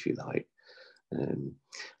 if you like.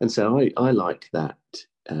 And so I like that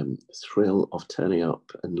thrill of turning up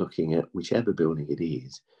and looking at whichever building it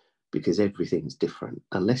is, because everything's different.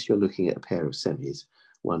 Unless you're looking at a pair of semis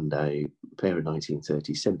one day, a pair of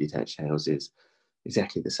 1930s semi-detached houses,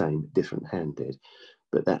 exactly the same, different handed.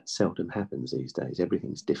 But that seldom happens these days.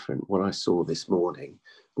 Everything's different. What I saw this morning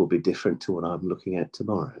will be different to what I'm looking at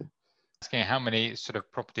tomorrow. Asking how many sort of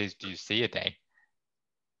properties do you see a day?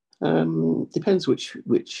 Depends which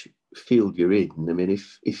field you're in. I mean,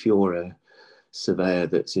 if you're a surveyor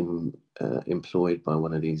that's employed by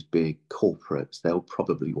one of these big corporates, they'll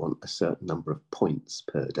probably want a certain number of points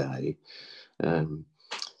per day.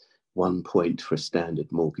 1 point for a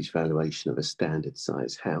standard mortgage valuation of a standard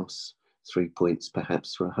size house, 3 points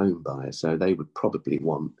perhaps for a home buyer. So they would probably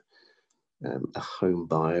want a home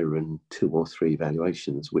buyer and 2 or 3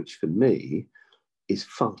 valuations, which for me is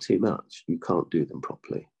far too much. You can't do them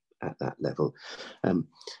properly at that level. And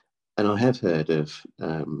I have heard of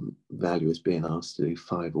valuers being asked to do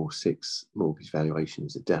 5 or 6 mortgage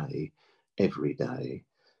valuations a day, every day.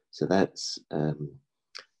 So that's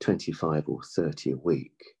 25 or 30 a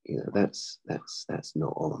week. You know, that's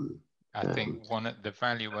not on. I think one of the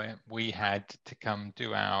valuer we had to come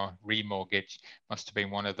do our remortgage must have been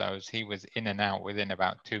one of those. He was in and out within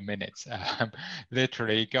about 2 minutes.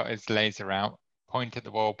 Literally got his laser out, point at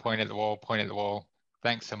the wall, point at the wall, point at the wall.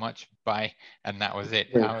 Thanks so much, bye, and that was it.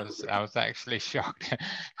 Yeah. I was actually shocked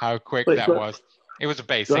how quick Well, that was. It was a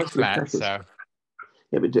basic flat, so.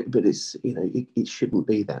 Yeah, but it's, you know, it shouldn't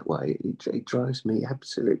be that way. It drives me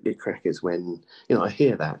absolutely crackers when, you know, I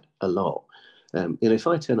hear that a lot. You know, if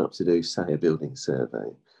I turn up to do, say, a building survey,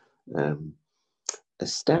 a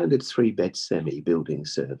standard 3-bed semi building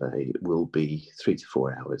survey will be 3 to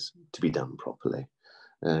 4 hours to be done properly.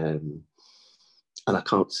 And I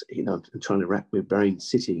can't, you know, I'm trying to rack my brain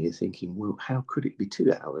sitting here thinking, well, how could it be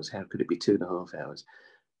 2 hours? How could it be 2.5 hours?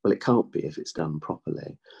 Well, it can't be if it's done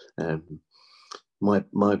properly. My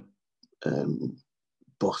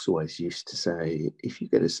boss always used to say, if you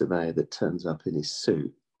get a surveyor that turns up in his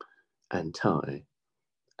suit and tie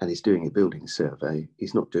and he's doing a building survey,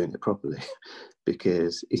 he's not doing it properly,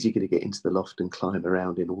 because is he going to get into the loft and climb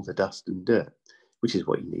around in all the dust and dirt, which is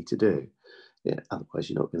what you need to do. Yeah, otherwise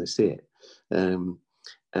you're not going to see it. And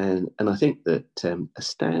I think that a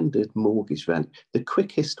standard mortgage value, the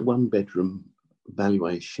quickest 1-bedroom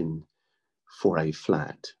valuation for a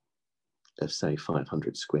flat of, say,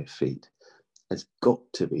 500 square feet has got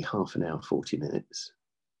to be half an hour, 40 minutes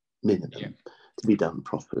minimum to be done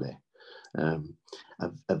properly. You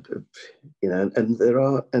know, and there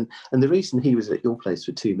are, and the reason he was at your place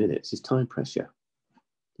for 2 minutes is time pressure.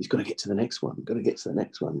 he's got to get to the next one, got to get to the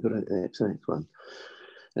next one, got to get to the next one.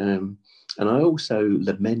 And I also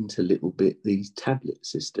lament a little bit these tablet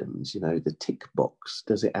systems, the tick box.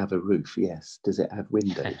 Does it have a roof? Yes. Does it have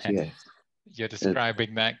windows? Yes. You're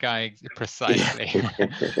describing that guy precisely.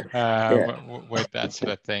 With that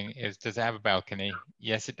sort of thing. Does it have a balcony?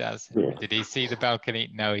 Yes, it does. Yeah. Did he see the balcony?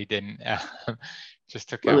 No, he didn't. Just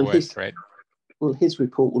took Well, our word for it. Well, his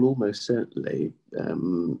report will almost certainly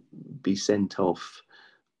be sent off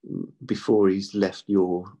before he's left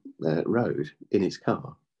your road in his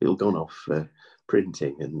car. It'll gone off for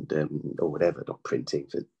printing and or whatever, not printing,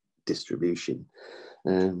 for distribution.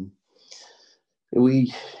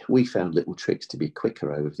 We found little tricks to be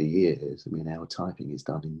quicker over the years. I mean, our typing is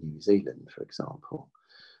done in New Zealand, for example.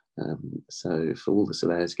 So if all the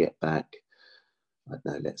surveyors get back, I don't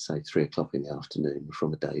know, let's say 3 o'clock in the afternoon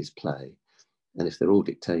from a day's play, and if they're all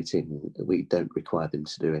dictating, we don't require them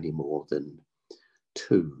to do any more than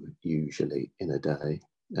 2 usually in a day,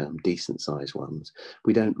 decent sized ones.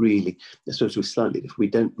 We don't really, I suppose we're slightly different, we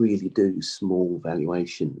don't really do small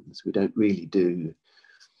valuations. We don't really do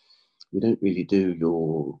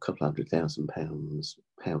your couple £100,000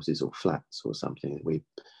 houses or flats or something. We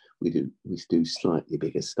do slightly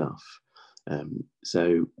bigger stuff.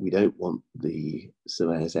 So we don't want the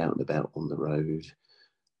surveyors out and about on the road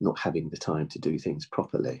not having the time to do things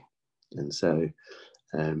properly. And so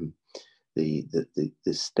the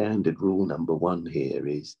standard rule number 1 here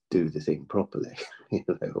is do the thing properly,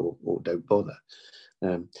 or don't bother.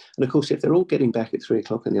 And of course, if they're all getting back at 3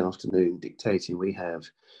 o'clock in the afternoon dictating, we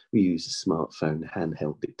use a smartphone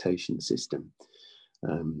handheld dictation system.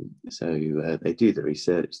 So they do the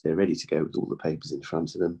research, they're ready to go with all the papers in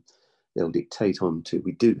front of them. They'll dictate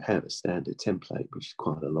we do have a standard template, which is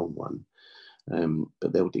quite a long one,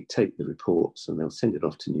 but they'll dictate the reports and they'll send it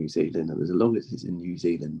off to New Zealand. And as long as it's in New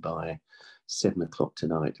Zealand by 7 o'clock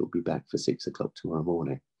tonight, it'll be back for 6 o'clock tomorrow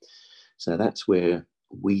morning. So that's where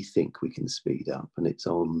we think we can speed up, and it's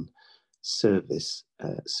on service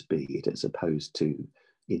speed as opposed to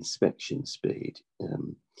inspection speed.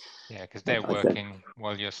 Yeah, because they're working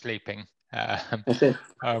while you're sleeping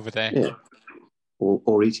over there. Yeah.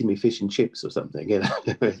 Or eating me fish and chips or something, and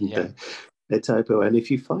they typo. And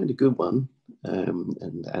if you find a good one,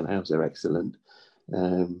 and ours are excellent,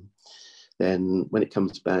 then when it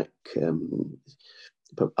comes back,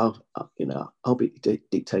 but I'll be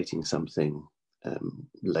dictating something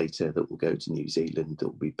later that will go to New Zealand, that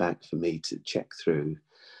will be back for me to check through,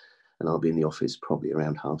 and I'll be in the office probably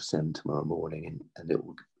around 7:30 tomorrow morning, and it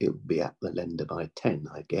will be at the lender by 10,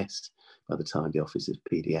 I guess, by the time the office has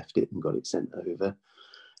PDF'd it and got it sent over.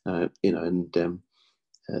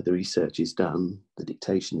 The research is done, the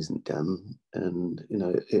dictation isn't done, and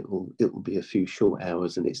it will be a few short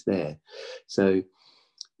hours and it's there. So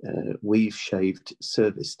we've shaved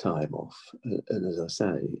service time off, and as I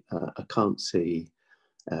say, I can't see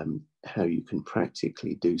how you can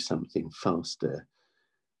practically do something faster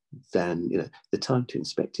than the time to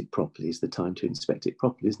inspect it properly is the time to inspect it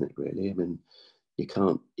properly, isn't it? Really, I mean, you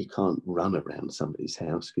can't run around somebody's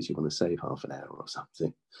house because you want to save half an hour or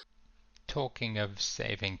something. Talking of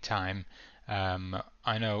saving time,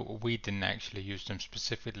 I know we didn't actually use them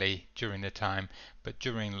specifically during the time, but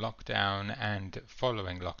during lockdown and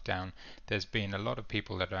following lockdown, there's been a lot of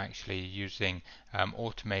people that are actually using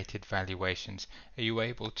automated valuations. Are you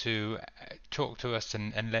able to talk to us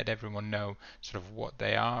and let everyone know sort of what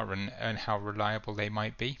they are and how reliable they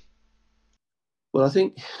might be? Well, I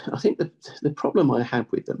think the problem I have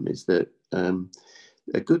with them is that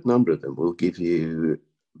a good number of them will give you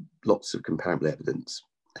lots of comparable evidence,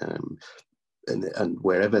 and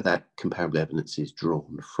wherever that comparable evidence is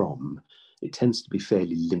drawn from, it tends to be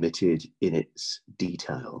fairly limited in its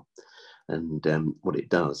detail. And what it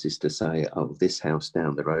does is to say, oh, this house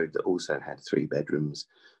down the road that also had 3 bedrooms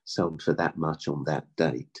sold for that much on that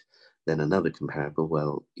date. Then another comparable,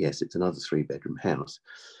 well, yes, it's another 3-bedroom house.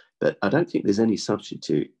 But I don't think there's any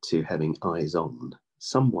substitute to having eyes on.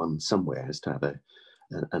 Someone somewhere has to have an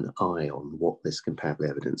eye on what this comparable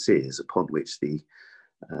evidence is, upon which the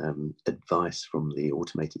advice from the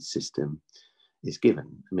automated system is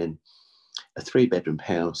given. I mean, a 3-bedroom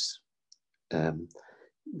house,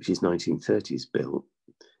 which is 1930s built,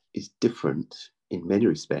 is different in many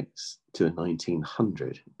respects to a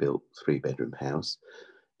 1900 built 3-bedroom house,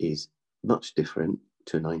 is much different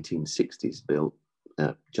to a 1960s built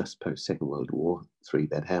just post Second World War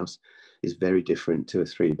 3-bed house, is very different to a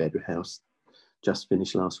 3-bedroom house just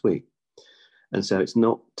finished last week. And so it's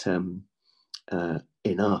not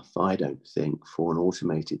enough, I don't think, for an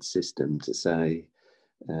automated system to say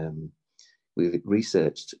we've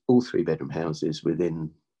researched all 3-bedroom houses within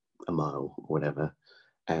a mile or whatever,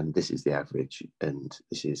 and this is the average, and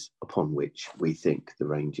this is upon which we think the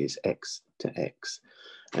range is X to X.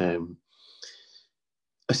 I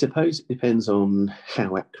suppose it depends on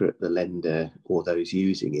how accurate the lender or those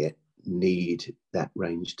using it need that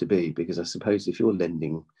range to be, because I suppose if you're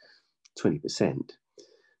lending 20%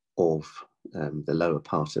 of the lower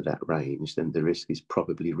part of that range, then the risk is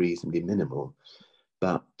probably reasonably minimal.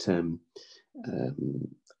 But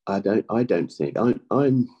I don't think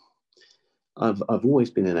I've always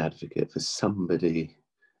been an advocate for somebody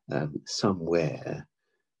somewhere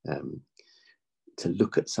to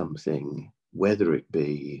look at something, whether it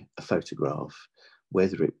be a photograph,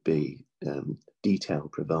 whether it be detail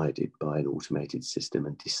provided by an automated system,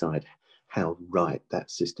 and decide how right that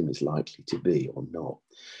system is likely to be or not.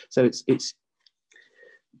 So it's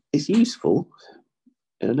useful.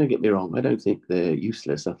 And don't get me wrong, I don't think they're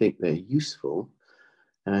useless. I think they're useful,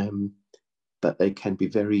 but they can be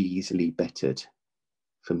very easily bettered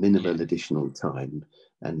for minimal additional time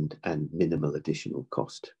and minimal additional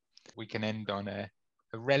cost. We can end on a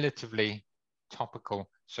relatively topical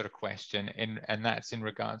sort of question, and that's in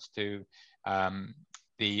regards to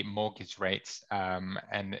the mortgage rates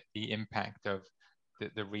and the impact of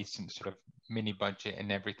the recent sort of mini budget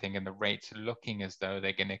and everything, and the rates looking as though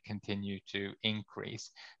they're going to continue to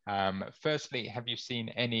increase. Firstly, have you seen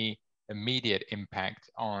any immediate impact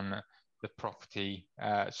on the property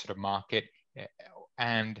sort of market?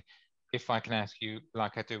 And if I can ask you,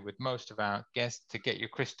 like I do with most of our guests, to get your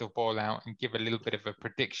crystal ball out and give a little bit of a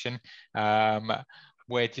prediction,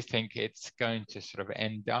 where do you think it's going to sort of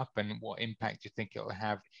end up, and what impact do you think it'll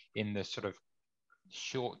have in the sort of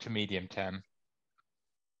short to medium term?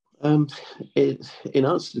 In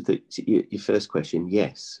answer to your first question,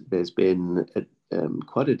 yes, there's been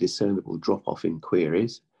quite a discernible drop-off in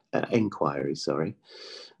inquiries.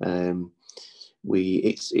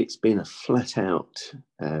 It's been a flat-out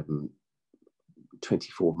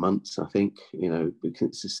 24 months, I think. We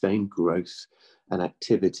can sustain growth and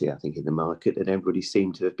activity, I think, in the market, and everybody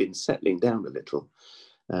seemed to have been settling down a little.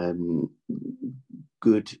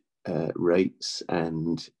 Good rates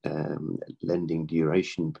and lending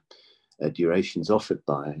durations offered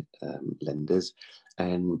by lenders,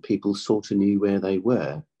 and people sort of knew where they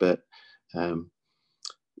were. But the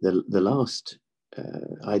last,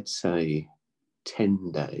 I'd say,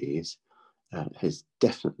 10 days has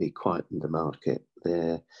definitely quietened the market.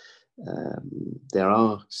 There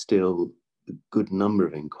are still a good number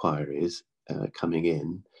of inquiries coming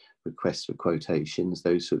in, requests for quotations,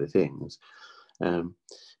 those sort of things.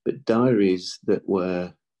 But diaries that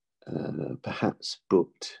were perhaps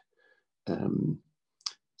booked,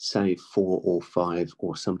 say 4 or 5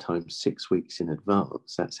 or sometimes 6 weeks in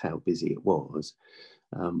advance, that's how busy it was,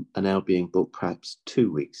 are now being booked perhaps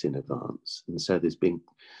 2 weeks in advance. And so there's been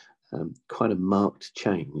quite a marked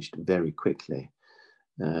change very quickly.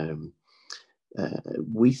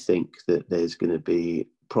 We think that there's going to be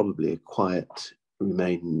probably a quiet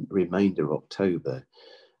remainder of October,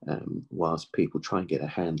 whilst people try and get a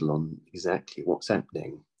handle on exactly what's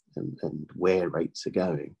happening and where rates are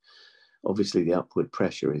going. Obviously, the upward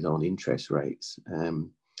pressure is on interest rates,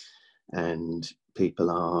 and people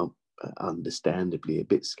are understandably a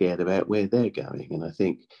bit scared about where they're going. And I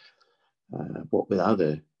think what with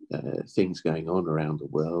other things going on around the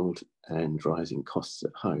world and rising costs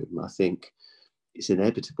at home, I think it's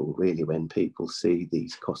inevitable, really, when people see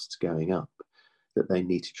these costs going up, that they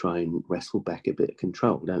need to try and wrestle back a bit of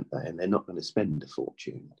control, don't they? And they're not going to spend a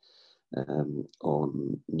fortune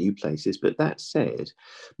on new places. But that said,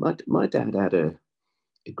 my dad had a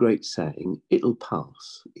great saying, "It'll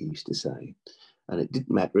pass," he used to say. And it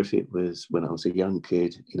didn't matter if it was when I was a young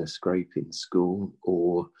kid in a scrape in school,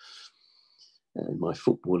 or in my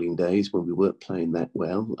footballing days when we weren't playing that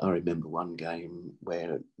well. I remember one game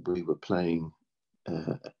where we were playing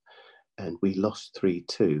and we lost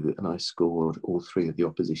 3-2, and I scored all 3 of the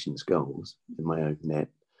opposition's goals in my own net.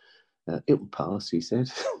 It will pass, he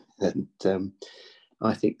said. And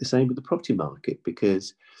I think the same with the property market,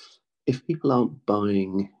 because if people aren't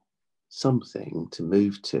buying something to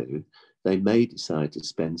move to, they may decide to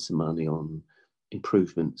spend some money on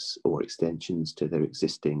improvements or extensions to their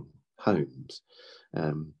existing homes.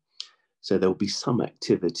 So there'll be some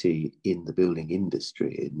activity in the building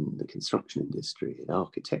industry, in the construction industry, in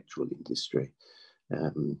architectural industry.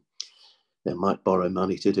 They might borrow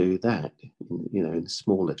money to do that, in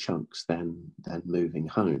smaller chunks than moving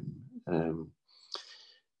home.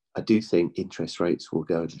 I do think interest rates will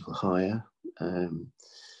go a little higher.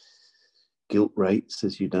 Gilt rates,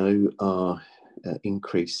 as you know, are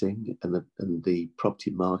increasing, and the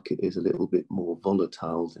property market is a little bit more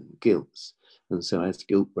volatile than gilts. And so as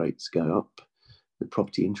gilt rates go up, the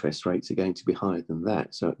property interest rates are going to be higher than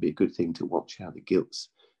that. So it'd be a good thing to watch how the gilts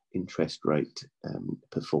interest rate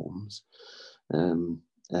performs. And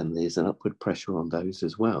there's an upward pressure on those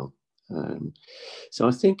as well. So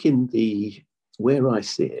I think where I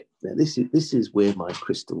see it, now this is where my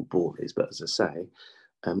crystal ball is, but as I say,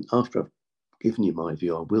 after I've given you my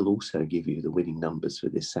view, I will also give you the winning numbers for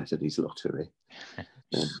this Saturday's lottery.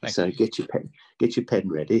 So get your pen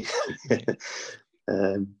ready.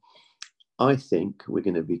 I think we're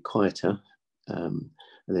going to be quieter, and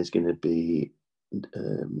there's going to be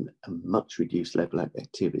a much reduced level of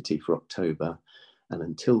activity for October. And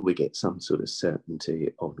until we get some sort of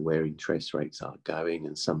certainty on where interest rates are going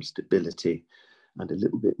and some stability and a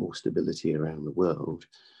little bit more stability around the world,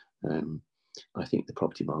 I think the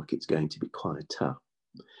property market's going to be quieter.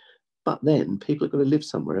 But then people have got to live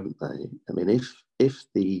somewhere, haven't they? I mean, if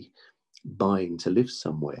the buying to live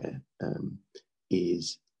somewhere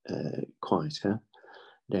is quieter,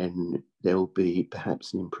 then there will be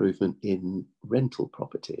perhaps an improvement in rental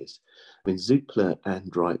properties. I mean, Zoopla and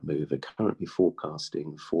Rightmove are currently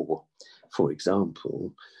forecasting for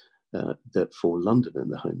example, that for London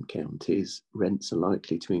and the home counties, rents are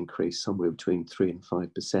likely to increase somewhere between 3 and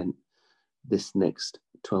 5% this next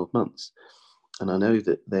 12 months. And I know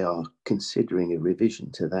that they are considering a revision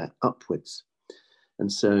to that upwards. And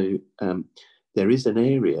so there is an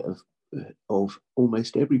area of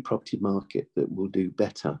almost every property market that will do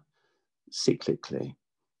better cyclically.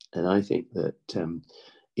 And I think that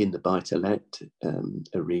in the buy-to-let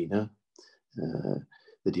arena,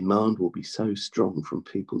 the demand will be so strong from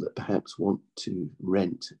people that perhaps want to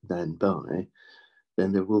rent than buy,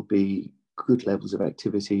 then there will be good levels of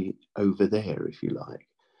activity over there, if you like.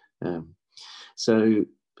 So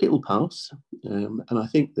it'll pass. And I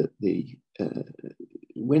think that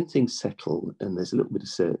when things settle and there's a little bit of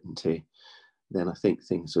certainty, then I think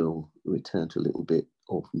things will return to a little bit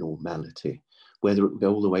of normality. Whether it will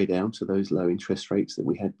go all the way down to those low interest rates that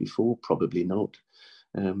we had before, probably not.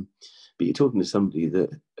 But you're talking to somebody that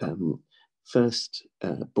first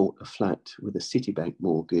bought a flat with a Citibank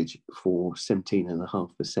mortgage for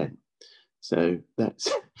 17.5%. So that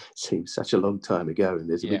seems such a long time ago, and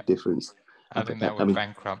there's a big difference. I think that would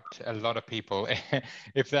bankrupt a lot of people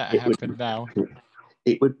if that happened now.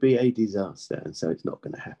 It would be a disaster, and so it's not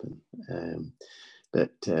going to happen.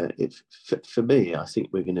 But for me, I think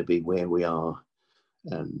we're going to be where we are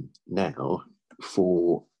now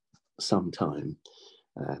for some time.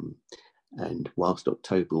 And whilst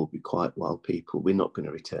October will be quiet, we're not going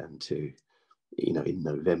to return to, in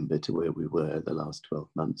November to where we were the last 12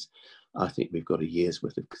 months. I think we've got a year's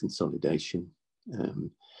worth of consolidation,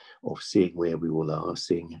 of seeing where we all are,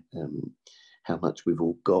 seeing how much we've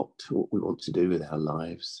all got, what we want to do with our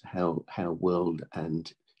lives, how world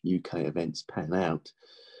and UK events pan out.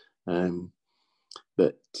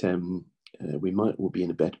 But we might all be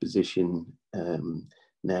in a better position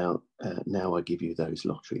now I give you those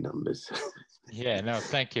lottery numbers. Yeah, no,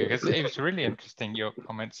 thank you. Because it was really interesting, your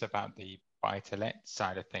comments about the buy-to-let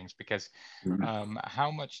side of things, because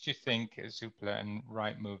how much do you think Zoopla and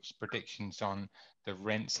Rightmove's predictions on the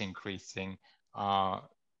rents increasing are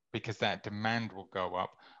because that demand will go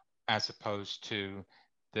up, as opposed to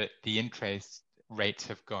the interest rates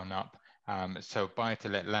have gone up? So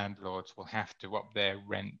buy-to-let landlords will have to up their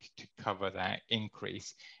rent to cover that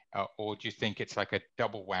increase, or do you think it's like a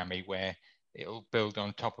double whammy where it'll build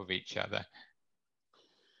on top of each other?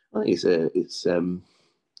 I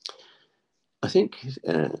think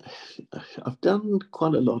I've done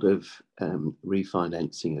quite a lot of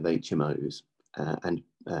refinancing of HMOs and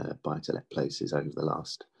buy-to-let places over the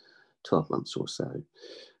last 12 months or so.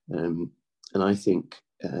 And I think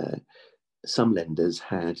some lenders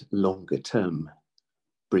had longer term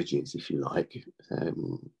bridges, if you like,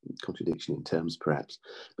 contradiction in terms perhaps,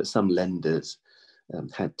 but some lenders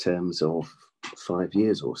had terms of 5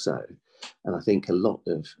 years or so. And I think a lot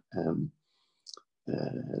of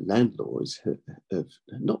landlords have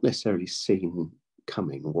not necessarily seen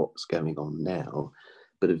coming what's going on now,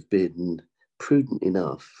 but have been prudent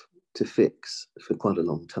enough to fix for quite a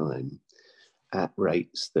long time at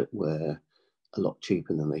rates that were a lot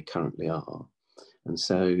cheaper than they currently are. And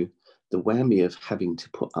so the whammy of having to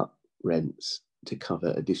put up rents to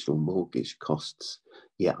cover additional mortgage costs,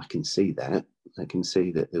 yeah, I can see that. I can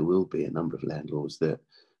see that there will be a number of landlords that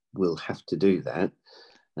will have to do that.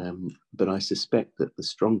 But I suspect that the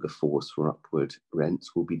stronger force for upward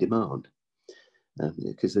rents will be demand,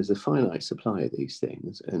 because there's a finite supply of these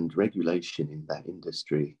things, and regulation in that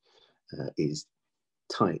industry is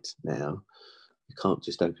tight now. You can't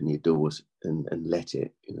just open your doors and let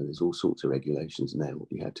it. There's all sorts of regulations now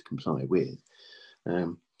what you have to comply with.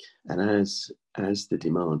 And as the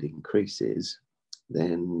demand increases,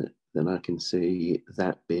 then I can see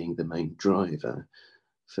that being the main driver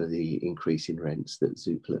for the increase in rents that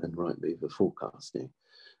Zoopla and Rightmove are forecasting.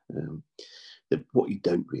 What you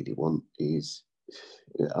don't really want is,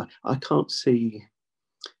 I can't see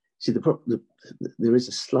there is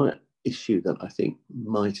a slight issue that I think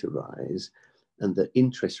might arise, and that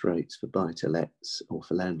interest rates for buy-to-lets or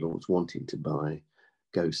for landlords wanting to buy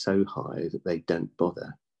go so high that they don't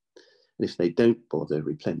bother. And if they don't bother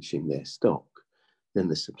replenishing their stock, then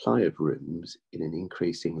the supply of rooms in an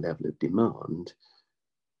increasing level of demand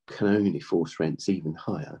can only force rents even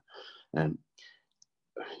higher.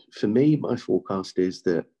 For me, my forecast is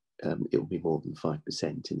that it will be more than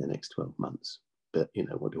 5% in the next 12 months. But,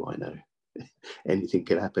 what do I know? Anything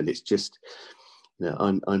can happen. It's just,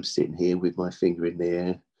 I'm sitting here with my finger in the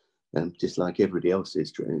air, just like everybody else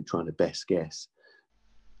is trying to best guess.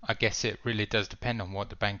 I guess it really does depend on what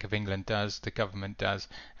the Bank of England does, the government does,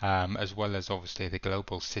 as well as obviously the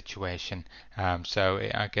global situation. So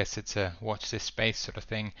I guess it's a watch this space sort of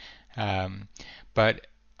thing. But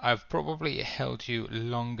I've probably held you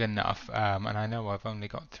long enough, and I know I've only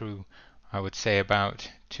got through, I would say, about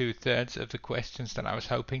 2/3 of the questions that I was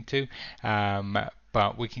hoping to.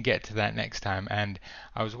 But we can get to that next time. And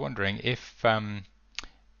I was wondering if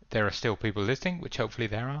there are still people listening, which hopefully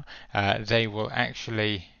there are, they will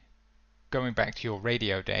actually, going back to your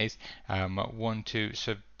radio days, want to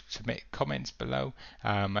submit comments below,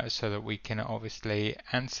 so that we can obviously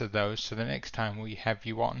answer those. So the next time we have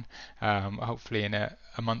you on, hopefully in a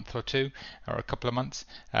month or two, or a couple of months,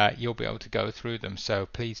 you'll be able to go through them. So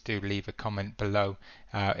please do leave a comment below.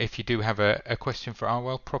 If you do have a question for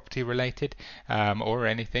Arwel, property related, or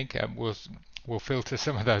anything, we'll filter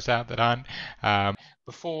some of those out that aren't.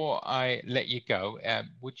 Before I let you go,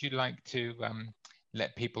 would you like to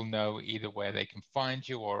let people know either where they can find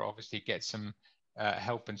you, or obviously get some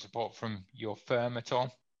help and support from your firm at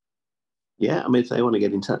all? Yeah, if they want to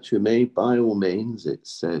get in touch with me, by all means,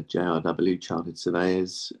 it's JRW Chartered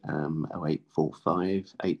Surveyors,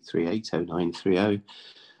 0845 838 0930,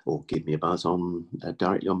 or give me a buzz on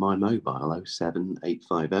directly on my mobile,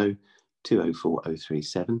 07850 204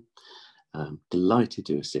 037. Delighted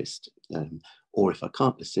to assist. Or if I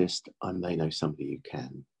can't assist, I may know somebody who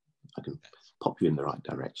can. I can pop you in the right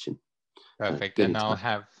direction. Perfect. And I'll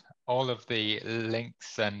have all of the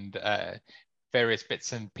links and various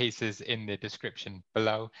bits and pieces in the description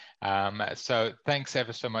below. So thanks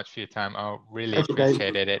ever so much for your time. I really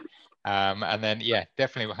appreciated it. And then, yeah,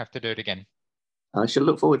 definitely we'll have to do it again. I shall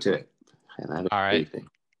look forward to it. And have a all right. evening.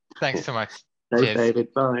 Thanks so much. Thanks, Cheers.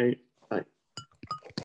 David. Bye.